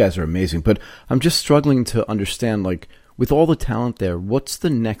 Like, these guys are amazing. But I'm just struggling to understand, like, with all the talent there, what's the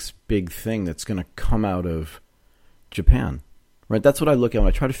next big thing that's going to come out of Japan? Right? That's what I look at when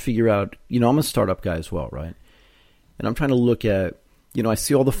I try to figure out, I'm a startup guy as well, right? And I'm trying to look at, I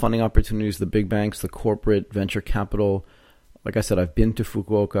see all the funding opportunities, the big banks, the corporate venture capital. Like I said, I've been to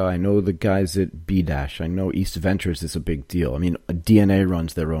Fukuoka. I know the guys at B-Dash. I know East Ventures is a big deal. I mean, DNA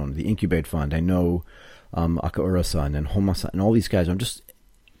runs their own, the Incubate Fund. I know Akaura-san and Homa-san and all these guys.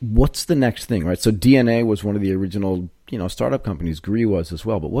 What's the next thing, right? So DNA was one of the original, startup companies. Gree was as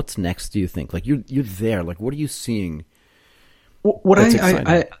well. But what's next, do you think? Like, you're there. Like, what are you seeing? What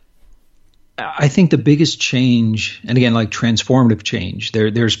I think the biggest change, and again, like transformative change,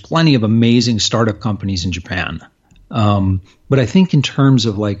 there's plenty of amazing startup companies in Japan. But I think in terms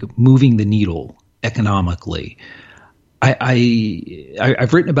of like moving the needle economically,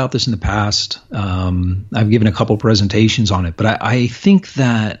 I've written about this in the past. I've given a couple presentations on it, but I think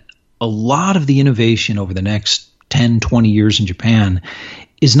that a lot of the innovation over the next 10, 20 years in Japan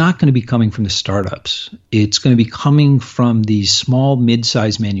is not going to be coming from the startups. It's going to be coming from these small,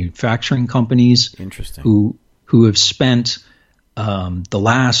 mid-sized manufacturing companies who have spent the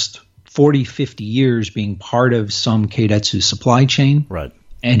last 40, 50 years being part of some keiretsu supply chain, right,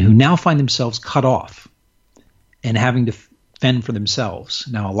 and who now find themselves cut off and having to fend for themselves.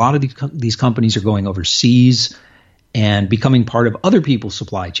 Now, a lot of these companies are going overseas and becoming part of other people's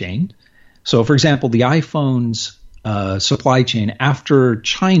supply chain. So, for example, the iPhone's supply chain, after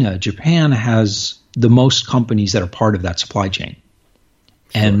China, Japan has the most companies that are part of that supply chain.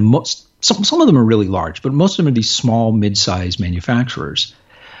 Sure. And some of them are really large, but most of them are these small, mid-sized manufacturers.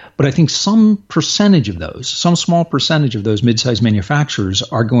 But I think some small percentage of those mid-sized manufacturers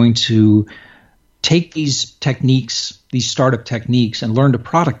are going to take these techniques, these startup techniques, and learn to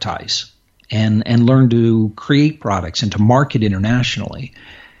productize and learn to create products and to market internationally.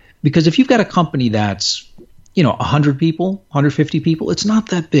 Because if you've got a company that's, 100 people, 150 people, it's not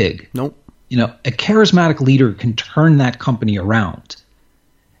that big. Nope. A charismatic leader can turn that company around.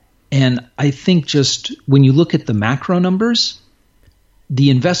 And I think just when you look at the macro numbers, the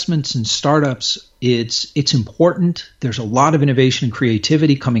investments in startups, it's important. There's a lot of innovation and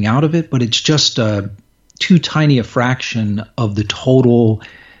creativity coming out of it, but it's just too tiny a fraction of the total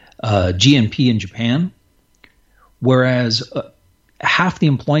GNP in Japan. Whereas half the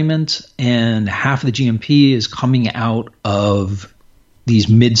employment and half of the GNP is coming out of these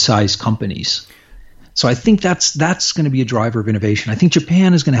mid-sized companies. So I think that's going to be a driver of innovation. I think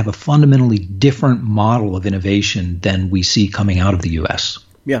Japan is going to have a fundamentally different model of innovation than we see coming out of the U.S.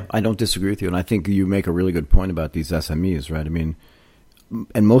 Yeah, I don't disagree with you, and I think you make a really good point about these SMEs, right? I mean,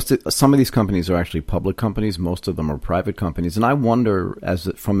 and some of these companies are actually public companies. Most of them are private companies, and I wonder,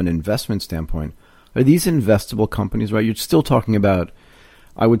 from an investment standpoint, are these investable companies, right? You're still talking about,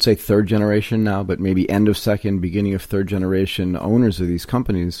 I would say, third generation now, but maybe end of second, beginning of third generation owners of these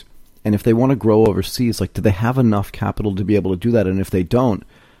companies. And if they want to grow overseas, do they have enough capital to be able to do that? And if they don't,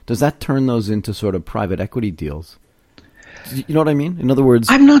 does that turn those into sort of private equity deals? You know what I mean? In other words,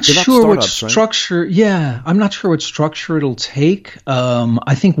 I'm not sure what structure. Right? Yeah, I'm not sure what structure it'll take.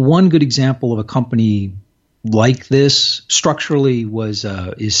 I think one good example of a company like this structurally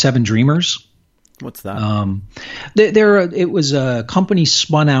is Seven Dreamers. What's that? It was a company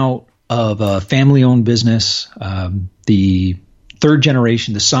spun out of a family-owned business. The third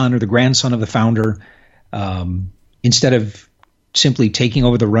generation, the son or the grandson of the founder, instead of simply taking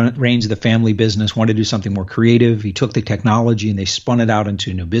over the reins of the family business, wanted to do something more creative. He took the technology and they spun it out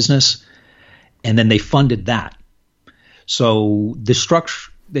into a new business, and then they funded that. So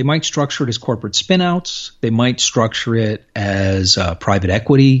they might structure it as corporate spinouts. They might structure it as private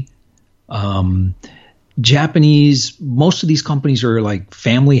equity. Japanese, most of these companies are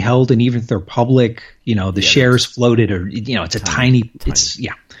family held, and even if they're public, the shares floated, or it's a tiny.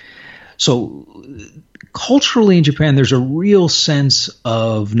 So culturally in Japan, there's a real sense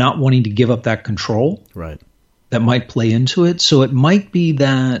of not wanting to give up that control, right? That might play into it. So it might be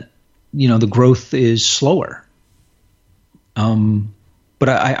that the growth is slower. But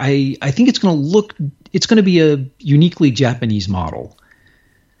I think it's going to be a uniquely Japanese model.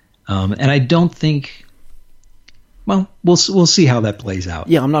 And I don't think, we'll see how that plays out.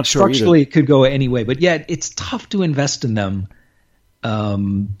 Yeah, I'm not sure structurally either. It could go any way, but yeah, it's tough to invest in them.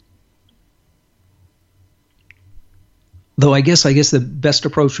 Though I guess the best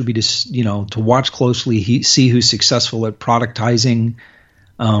approach would be to watch closely, see who's successful at productizing.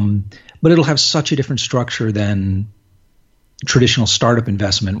 But it'll have such a different structure than traditional startup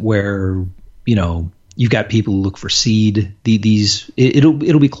investment, where you've got people who look for seed. It'll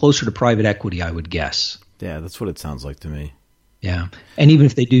be closer to private equity, I would guess. Yeah, that's what it sounds like to me. Yeah, and even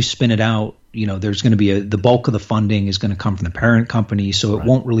if they do spin it out, there's going to be the bulk of the funding is going to come from the parent company, so it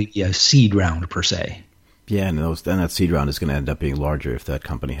won't really be a seed round per se. Yeah, and then that seed round is going to end up being larger if that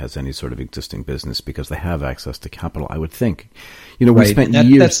company has any sort of existing business, because they have access to capital, I would think. We spent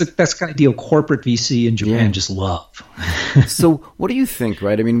years. That's the kind of deal corporate VC in Japan just love. So what do you think,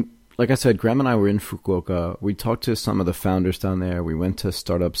 right? I mean, like I said, Graham and I were in Fukuoka. We talked to some of the founders down there. We went to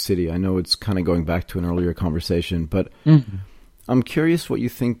Startup City. I know it's kind of going back to an earlier conversation, but I'm curious what you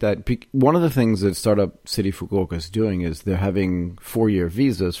think that one of the things that Startup City Fukuoka is doing is they're having 4-year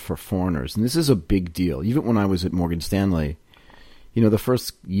visas for foreigners. And this is a big deal. Even when I was at Morgan Stanley, the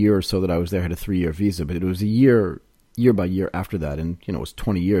first year or so that I was there, I had a 3-year visa, but it was a year by year after that. And, it was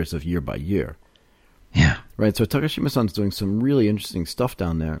 20 years of year by year. Yeah. Right. So Takashima-san's doing some really interesting stuff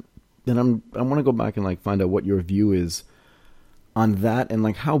down there. And I want to go back and find out what your view is on that,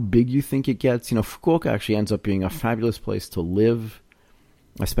 and how big you think it gets. Fukuoka actually ends up being a fabulous place to live.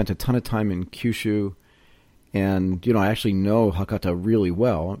 I spent a ton of time in Kyushu, and I actually know Hakata really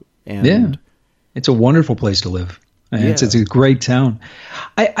well. And yeah, it's a wonderful place to live. It's a great town.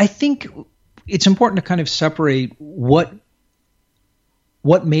 I think it's important to kind of separate what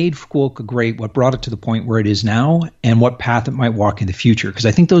made Fukuoka great, what brought it to the point where it is now, and what path it might walk in the future, because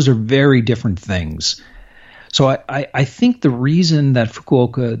I think those are very different things. So I think the reason that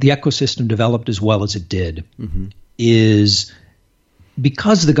Fukuoka, the ecosystem developed as well as it did, is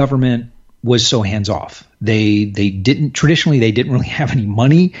because the government was so hands off. They didn't really have any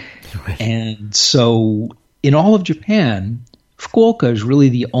money, and so in all of Japan, Fukuoka is really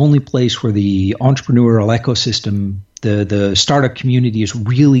the only place where the entrepreneurial ecosystem, the startup community, is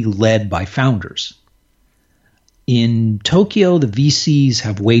really led by founders. In Tokyo, the VCs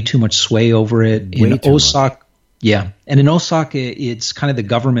have way too much sway over it. In Osaka, and in Osaka, it's kind of the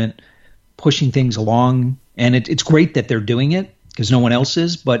government pushing things along, and it's great that they're doing it because no one else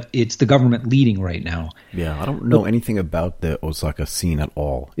is, but it's the government leading right now. Yeah, I don't know anything about the Osaka scene at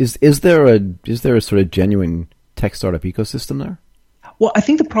all. Is there a sort of genuine tech startup ecosystem there? Well, I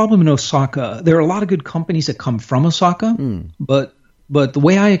think the problem in Osaka, there are a lot of good companies that come from Osaka, but the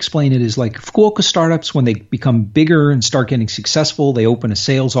way I explain it is like Fukuoka startups, when they become bigger and start getting successful, they open a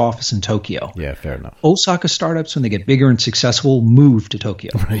sales office in Tokyo. Yeah, fair enough. Osaka startups, when they get bigger and successful, move to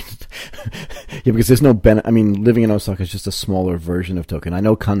Tokyo. Right. Yeah, because there's no benefit. I mean, living in Osaka is just a smaller version of Tokyo. And I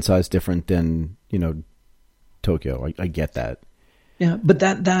know Kansai is different than, Tokyo. I get that. Yeah, but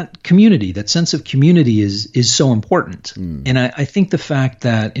that community, that sense of community is so important. And I think the fact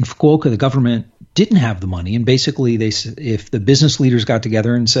that in Fukuoka, the government didn't have the money, and basically if the business leaders got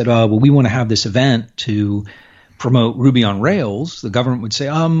together and said, well, we want to have this event to promote Ruby on Rails, the government would say,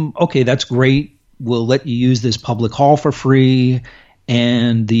 okay, that's great. We'll let you use this public hall for free,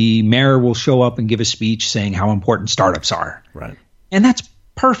 and the mayor will show up and give a speech saying how important startups are. Right. And that's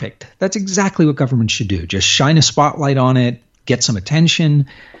perfect. That's exactly what government should do. Just shine a spotlight on it, get some attention,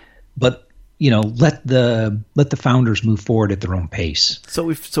 but let the founders move forward at their own pace.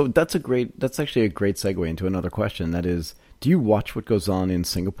 So that's actually a great segue into another question. That is, do you watch what goes on in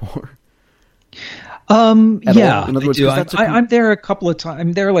Singapore? Yeah, in other words, I do. I'm there a couple of times.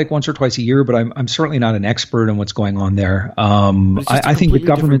 I'm there like once or twice a year, but I'm certainly not an expert in what's going on there. I think the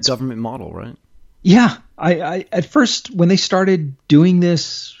government model, right? Yeah, I at first when they started doing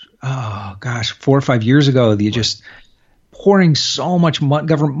this, 4 or 5 years ago, they just pouring so much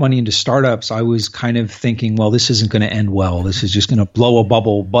government money into startups, I was kind of thinking, well, this isn't going to end well. This is just going to blow a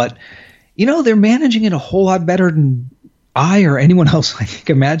bubble. But, they're managing it a whole lot better than I or anyone else I think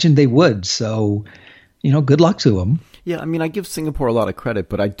imagined they would. So, good luck to them. Yeah, I mean, I give Singapore a lot of credit,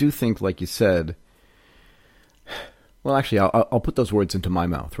 but I do think, like you said, well, actually, I'll put those words into my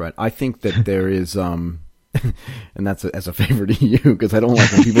mouth, right? I think that there is, and that's as a favor to you, because I don't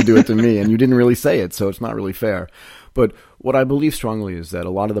like when people do it to me, and you didn't really say it, so it's not really fair. But what I believe strongly is that a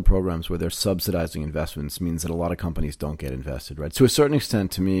lot of the programs where they're subsidizing investments means that a lot of companies don't get invested, right? To a certain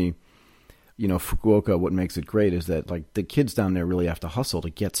extent, to me, Fukuoka, what makes it great is that like the kids down there really have to hustle to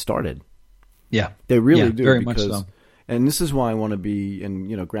get started. Yeah. They really do. Very much so. And this is why I want to be,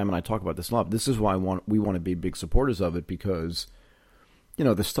 and Graham and I talk about this a lot, this is why we want to be big supporters of it, because,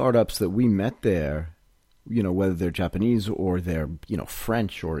 the startups that we met there, whether they're Japanese or they're,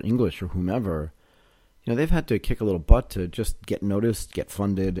 French or English or whomever, they've had to kick a little butt to just get noticed, get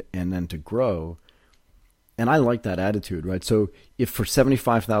funded, and then to grow. And I like that attitude, right? So if for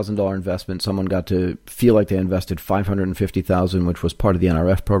 $75,000 investment, someone got to feel like they invested $550,000, which was part of the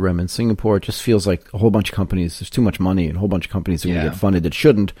NRF program in Singapore, it just feels like a whole bunch of companies, there's too much money, and a whole bunch of companies are going to get funded that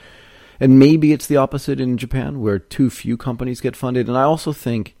shouldn't. And maybe it's the opposite in Japan, where too few companies get funded. And I also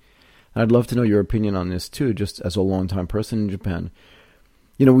think, and I'd love to know your opinion on this too, just as a longtime person in Japan,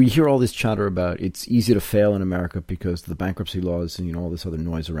 we hear all this chatter about it's easy to fail in America because of the bankruptcy laws and, all this other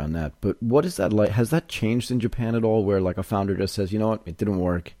noise around that. But what is that like? Has that changed in Japan at all, where like a founder just says, you know what, it didn't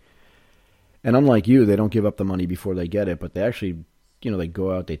work? And unlike you, they don't give up the money before they get it, but they actually, they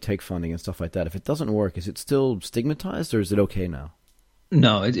go out, they take funding and stuff like that. If it doesn't work, is it still stigmatized or is it okay now?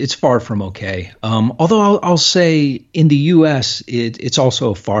 No, it's far from okay. Although I'll say in the U.S., it's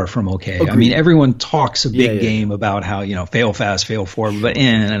also far from okay. Agreed. I mean, everyone talks a big game about how, fail fast, fail forward, but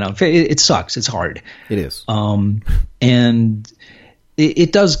it sucks. It's hard. It is. And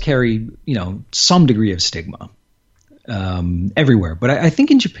it does carry, some degree of stigma everywhere. But I think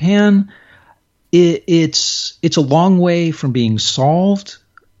in Japan, it's a long way from being solved.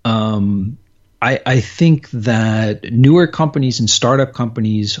 I think that newer companies and startup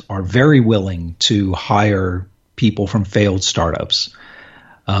companies are very willing to hire people from failed startups.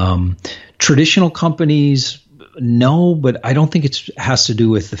 Traditional companies, no, but I don't think it has to do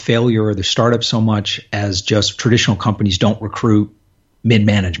with the failure of the startup so much as just traditional companies don't recruit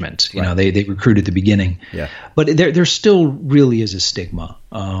mid-management. Right. They recruit at the beginning. Yeah. But there still really is a stigma.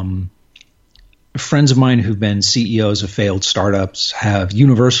 Friends of mine who've been CEOs of failed startups have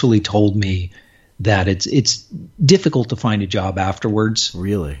universally told me that it's difficult to find a job afterwards.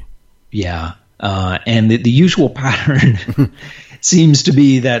 Really? Yeah. And the usual pattern seems to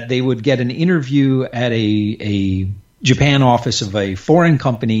be that they would get an interview at a Japan office of a foreign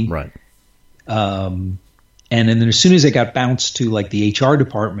company. Right. And then as soon as it got bounced to like the HR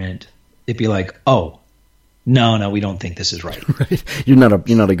department, it'd be like, oh, no, we don't think this is right. Right. You're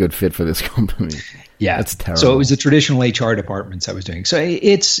not a good fit for this company. Yeah, that's terrible. So it was the traditional HR departments I was doing. So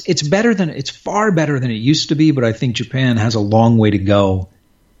it's far better than it used to be. But I think Japan has a long way to go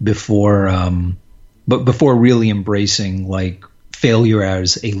before really embracing like failure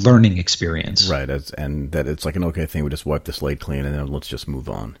as a learning experience. Right, and that it's like an okay thing. We just wipe the slate clean and then let's just move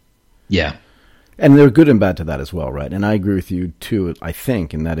on. Yeah. And they're good and bad to that as well, right? And I agree with you too, I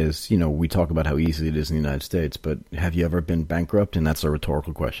think, and that is, we talk about how easy it is in the United States, but have you ever been bankrupt? And that's a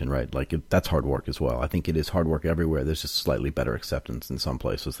rhetorical question, right? Like, that's hard work as well. I think it is hard work everywhere. There's just slightly better acceptance in some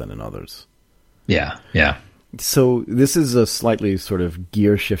places than in others. Yeah. So this is a slightly sort of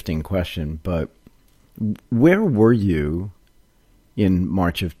gear-shifting question, but where were you in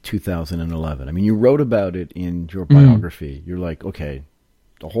March of 2011? I mean, you wrote about it in your biography. You're like, okay,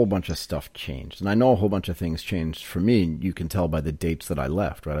 a whole bunch of stuff changed. And I know a whole bunch of things changed for me. You can tell by the dates that I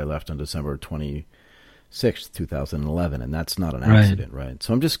left, right? I left on December 26th, 2011, and that's not an accident, right?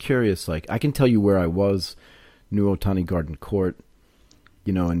 So I'm just curious, like, I can tell you where I was, New Otani Garden Court,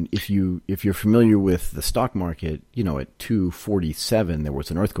 and if you're familiar with the stock market, at 2:47, there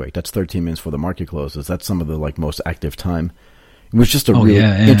was an earthquake. That's 13 minutes before the market closes. That's some of the, like, most active time. It was just a really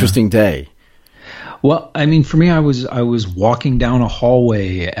interesting day. Well, I mean, for me, I was walking down a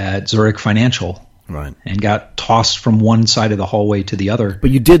hallway at Zurich Financial, right, and got tossed from one side of the hallway to the other. But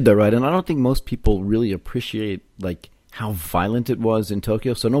you did though, right? And I don't think most people really appreciate like how violent it was in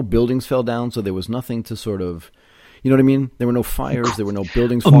Tokyo. So no buildings fell down, so there was nothing to sort of, you know what I mean? There were no fires, there were no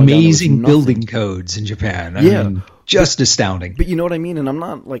buildings falling down. Amazing building codes in Japan. I mean, just astounding. But you know what I mean? And I'm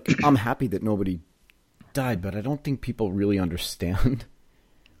not like, I'm happy that nobody died, but I don't think people really understand.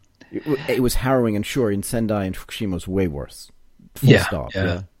 It was harrowing, and sure, in Sendai and Fukushima was way worse. Full stop.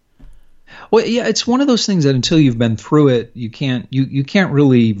 Yeah. Well, yeah, it's one of those things that until you've been through it, you can't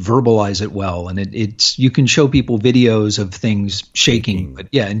really verbalize it well, and it's you can show people videos of things shaking, but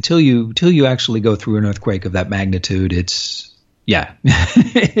yeah, until you actually go through an earthquake of that magnitude, it's kind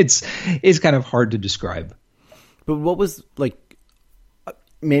of hard to describe. But what was like?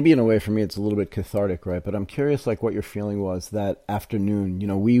 Maybe in a way for me it's a little bit cathartic, right? But I'm curious like what your feeling was that afternoon.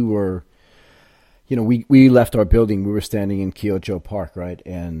 We were, we left our building. We were standing in Kyoto Park, right?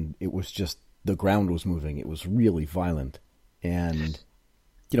 And it was just, the ground was moving. It was really violent. And,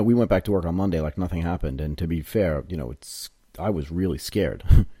 we went back to work on Monday like nothing happened. And to be fair, I was really scared.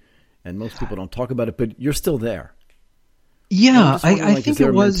 And most people don't talk about it, but you're still there. Yeah, I think is there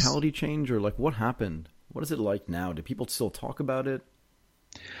it was a mentality change, or like what happened? What is it like now? Do people still talk about it?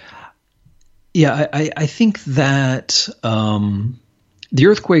 Yeah, I think that the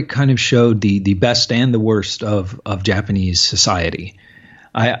earthquake kind of showed the best and the worst of Japanese society.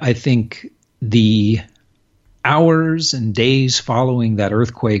 I think the hours and days following that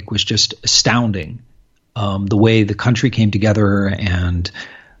earthquake was just astounding. The way the country came together, and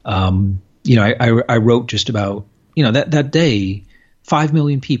I wrote just about that day. 5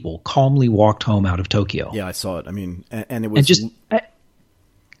 million people calmly walked home out of Tokyo. Yeah, I saw it. I mean, and it was just.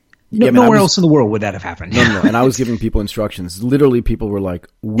 Nowhere else in the world would that have happened. No. And I was giving people instructions. Literally, people were like,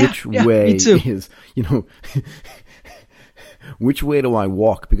 which way is, which way do I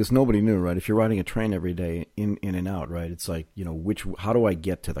walk? Because nobody knew, right? If you're riding a train every day in and out, right? It's like, how do I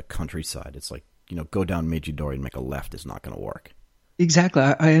get to the countryside? It's like, go down Meiji-dori and make a left is not going to work. Exactly.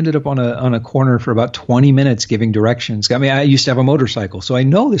 I ended up on a corner for about 20 minutes giving directions. I mean, I used to have a motorcycle, so I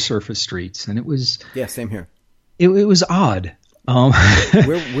know the surface streets, and it was... Yeah, same here. It was odd.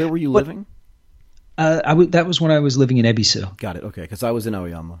 Where were you living? That was when I was living in Ebisu. Got it. Okay, because I was in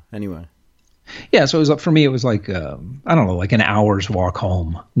Aoyama. Anyway. Yeah, so it was for me. It was like I don't know, like an hour's walk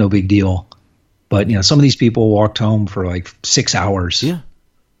home. No big deal. But some of these people walked home for like 6 hours. Yeah.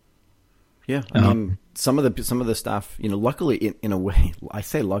 Yeah. I mean, some of the staff. Luckily, in a way, I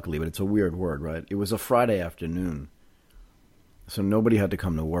say luckily, but it's a weird word, right? It was a Friday afternoon. So nobody had to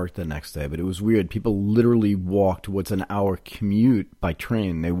come to work the next day, but it was weird. People literally walked what's an hour commute by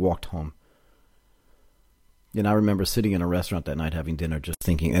train. They walked home. And I remember sitting in a restaurant that night having dinner just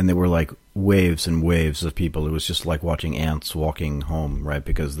thinking, and there were like waves and waves of people. It was just like watching ants walking home, right?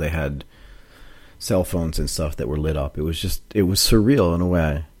 Because they had cell phones and stuff that were lit up. It was surreal in a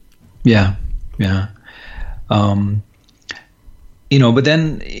way. Yeah. Yeah. But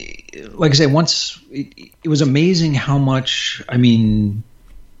then, like I say, once it was amazing how much, I mean,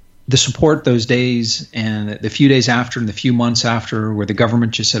 the support those days and the few days after and the few months after, where the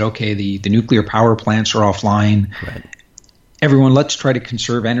government just said, okay, the nuclear power plants are offline. Right. Everyone, let's try to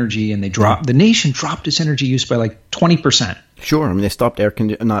conserve energy, and the nation dropped its energy use by like 20%. Sure. I mean, they stopped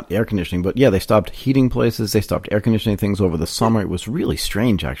not air conditioning, but yeah, they stopped heating places. They stopped air conditioning things over the summer. It was really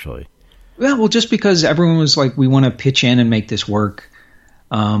strange, actually. Well, just because everyone was like, we want to pitch in and make this work.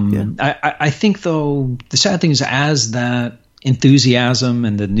 I think, though, the sad thing is, as that enthusiasm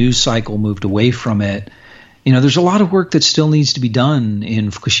and the news cycle moved away from it, there's a lot of work that still needs to be done in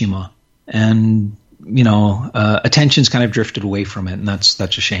Fukushima, and attention's kind of drifted away from it, and that's a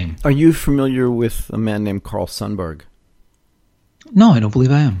shame. Are you familiar with a man named Carl Sundberg? No, I don't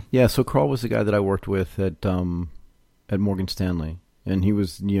believe I am. Yeah, so Carl was the guy that I worked with at Morgan Stanley, and he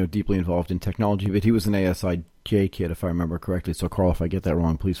was deeply involved in technology, but he was an ASIJ kid, if I remember correctly. So Carl, if I get that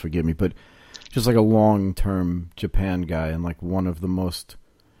wrong, please forgive me. But just like a long-term Japan guy, and like one of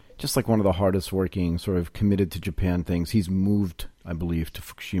the hardest working, sort of committed to Japan things. He's moved, I believe, to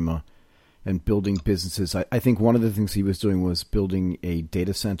Fukushima and building businesses. I think one of the things he was doing was building a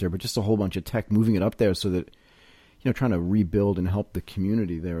data center, but just a whole bunch of tech, moving it up there so that, trying to rebuild and help the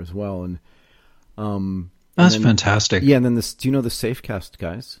community there as well. And that's fantastic. Yeah, and then do you know the Safecast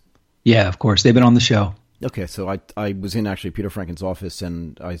guys? Yeah, of course. They've been on the show. Okay, so I was in actually Peter Franken's office,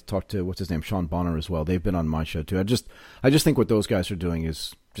 and I talked to, what's his name, Sean Bonner as well. They've been on my show too. I just think what those guys are doing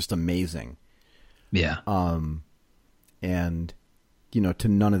is just amazing. Yeah. And to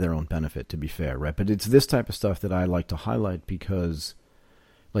none of their own benefit, to be fair, right? But it's this type of stuff that I like to highlight because,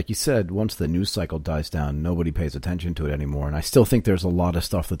 like you said, once the news cycle dies down, nobody pays attention to it anymore. And I still think there's a lot of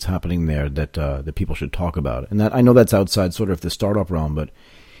stuff that's happening there that people should talk about. And that I know that's outside sort of the startup realm, but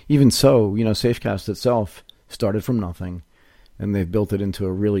even so, Safecast itself started from nothing, and they've built it into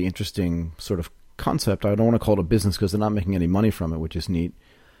a really interesting sort of concept. I don't want to call it a business because they're not making any money from it, which is neat.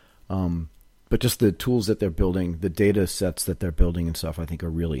 But just the tools that they're building, the data sets that they're building and stuff, I think are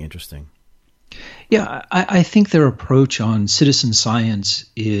really interesting. Yeah, I think their approach on citizen science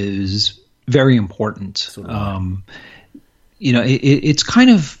is very important. It's kind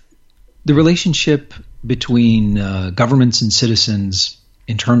of the relationship between governments and citizens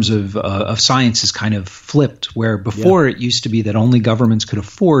in terms of science is kind of flipped, where before it used to be that only governments could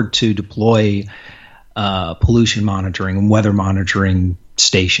afford to deploy pollution monitoring and weather monitoring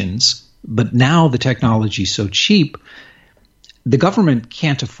stations. But now the technology is so cheap, the government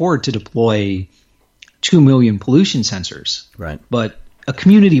can't afford to deploy 2 million pollution sensors. Right. But a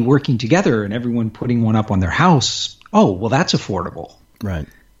community working together and everyone putting one up on their house, that's affordable. Right.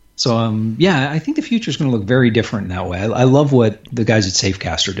 So, I think the future is going to look very different in that way. I love what the guys at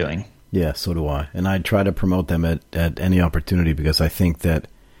Safecast are doing. Yeah, so do I. And I try to promote them at any opportunity because I think that,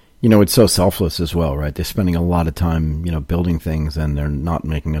 it's so selfless as well, right? They're spending a lot of time, building things, and they're not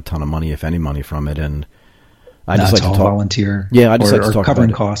making a ton of money, if any money, from it. And I just like to talk volunteer. Yeah, I just like to talk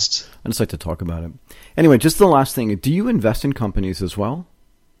covering about costs. I just like to talk about it. Anyway, just the last thing. Do you invest in companies as well?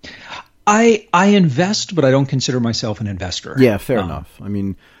 I invest, but I don't consider myself an investor. Yeah, fair enough. I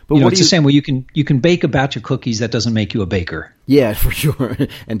mean, but it's the same way you can bake a batch of cookies. That doesn't make you a baker. Yeah, for sure.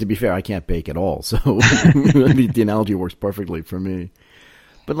 And to be fair, I can't bake at all, so the analogy works perfectly for me.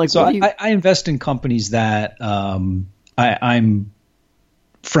 But I invest in companies that I'm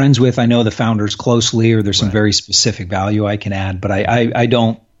friends with. I know the founders closely, or there's some very specific value I can add. But I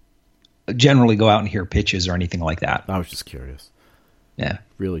don't generally go out and hear pitches or anything like that. I was just curious. Yeah,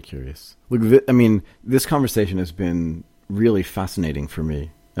 really curious. Look, I mean, this conversation has been really fascinating for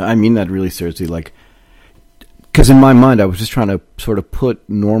me. I mean that really seriously. Because in my mind, I was just trying to sort of put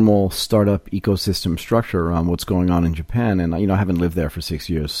normal startup ecosystem structure around what's going on in Japan. And, I haven't lived there for 6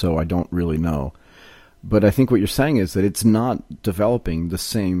 years, so I don't really know. But I think what you're saying is that it's not developing the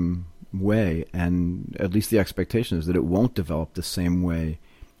same way. And at least the expectation is that it won't develop the same way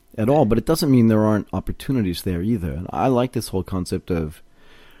at all. But it doesn't mean there aren't opportunities there either. And I like this whole concept of,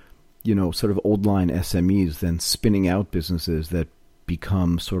 sort of old line SMEs then spinning out businesses that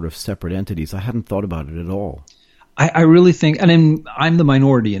become sort of separate entities. I hadn't thought about it at all. I really think, and I'm the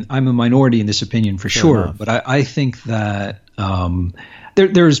minority, and I'm a minority in this opinion for Fair sure. enough. But I think that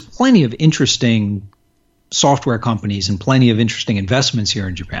there's plenty of interesting software companies and plenty of interesting investments here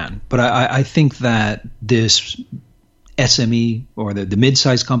in Japan. But I think that this SME or the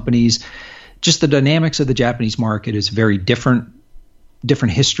mid-sized companies, just the dynamics of the Japanese market is very different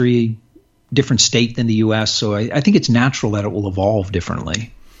history, different state than the U.S. So I think it's natural that it will evolve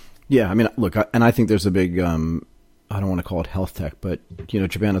differently. Yeah, I mean, look, and I think there's a big, I don't want to call it health tech, but,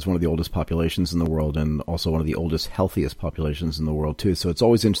 Japan is one of the oldest populations in the world and also one of the oldest, healthiest populations in the world, too. So it's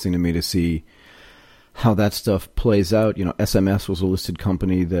always interesting to me to see how that stuff plays out. SMS was a listed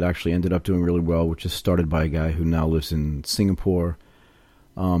company that actually ended up doing really well, which is started by a guy who now lives in Singapore.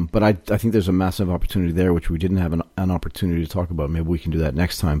 But I think there's a massive opportunity there, which we didn't have an opportunity to talk about. Maybe we can do that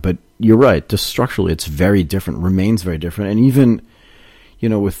next time. But you're right. Just structurally, it's very different, remains very different. And even,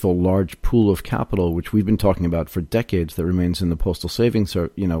 with the large pool of capital, which we've been talking about for decades, that remains in the postal savings,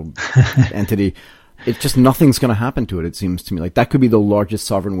 entity, it's just nothing's going to happen to it, it seems to me. Like, that could be the largest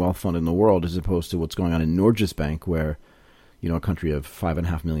sovereign wealth fund in the world, as opposed to what's going on in Norges Bank, where, a country of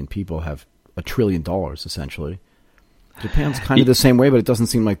 5.5 million people have $1 trillion, essentially. Japan's kind of the same way, but it doesn't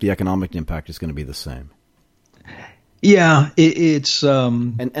seem like the economic impact is going to be the same. Yeah, it's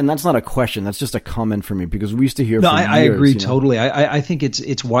and that's not a question. That's just a comment for me, because we used to hear. No, for I years, agree totally. I think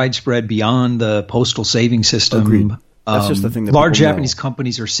it's widespread beyond the postal saving system. Agreed. That's just the thing that large people Japanese know.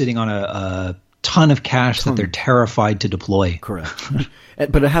 companies are sitting on a ton of cash that they're terrified to deploy. Correct.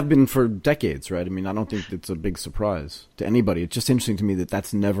 But it have been for decades, right? I mean, I don't think it's a big surprise to anybody. It's just interesting to me that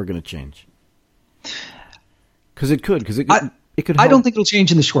that's never going to change. Because it could. Because it could. I don't think it'll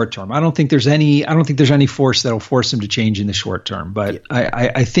change in the short term. I don't think there's any force that'll force them to change in the short term. But yeah.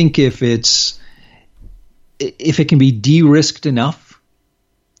 I think if it can be de-risked enough,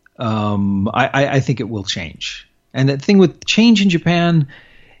 I think it will change. And the thing with change in Japan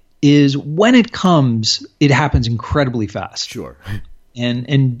is, when it comes, it happens incredibly fast. Sure.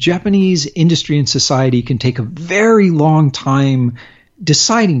 And Japanese industry and society can take a very long time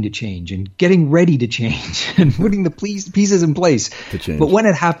deciding to change and getting ready to change and putting the pieces in place to change. But when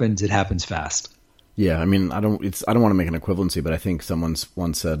it happens fast. Yeah, I mean, I don't want to make an equivalency, but I think someone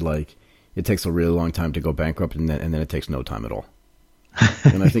once said, like, it takes a really long time to go bankrupt, and then it takes no time at all.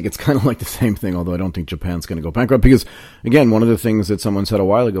 And I think it's kind of like the same thing, although I don't think Japan's going to go bankrupt, because, again, one of the things that someone said a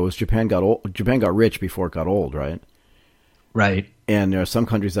while ago was Japan got rich before it got old, right? Right. And there are some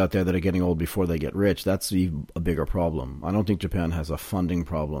countries out there that are getting old before they get rich. That's a bigger problem. I don't think Japan has a funding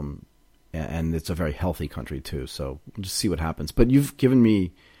problem, and it's a very healthy country too. So we'll just see what happens. But you've given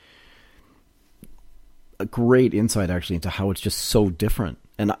me a great insight, actually, into how it's just so different.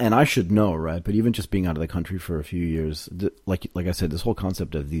 And I should know, right? But even just being out of the country for a few years, like I said, this whole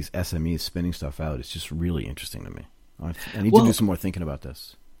concept of these SMEs spinning stuff out is just really interesting to me. I need to do some more thinking about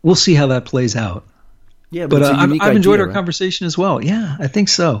this. We'll see how that plays out. Yeah, but I've enjoyed our right? conversation as well. Yeah, I think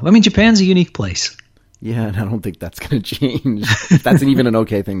so. I mean, Japan's a unique place. Yeah, and I don't think that's going to change. That's even an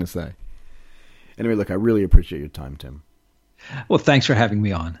okay thing to say. Anyway, look, I really appreciate your time, Tim. Well, thanks for having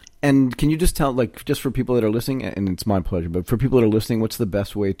me on. And can you just tell, like, just for people that are listening, and it's my pleasure, but for people that are listening, what's the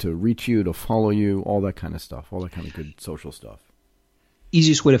best way to reach you, to follow you, all that kind of stuff, all that kind of good social stuff?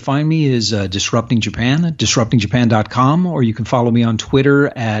 Easiest way to find me is Disrupting Japan, disruptingjapan.com, or you can follow me on Twitter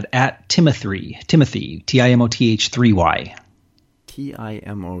at Timothy, Timoth 3Y.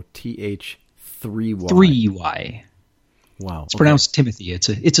 Timoth 3Y. 3Y. Wow. It's pronounced Timothy. It's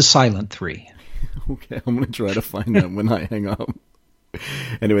a silent 3. Okay, I'm going to try to find that when I hang up.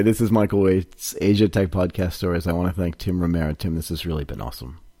 Anyway, this is Michael Waite's Asia Tech Podcast Stories. I want to thank Tim Romero. Tim, this has really been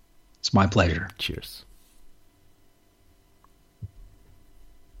awesome. It's my pleasure. Cheers.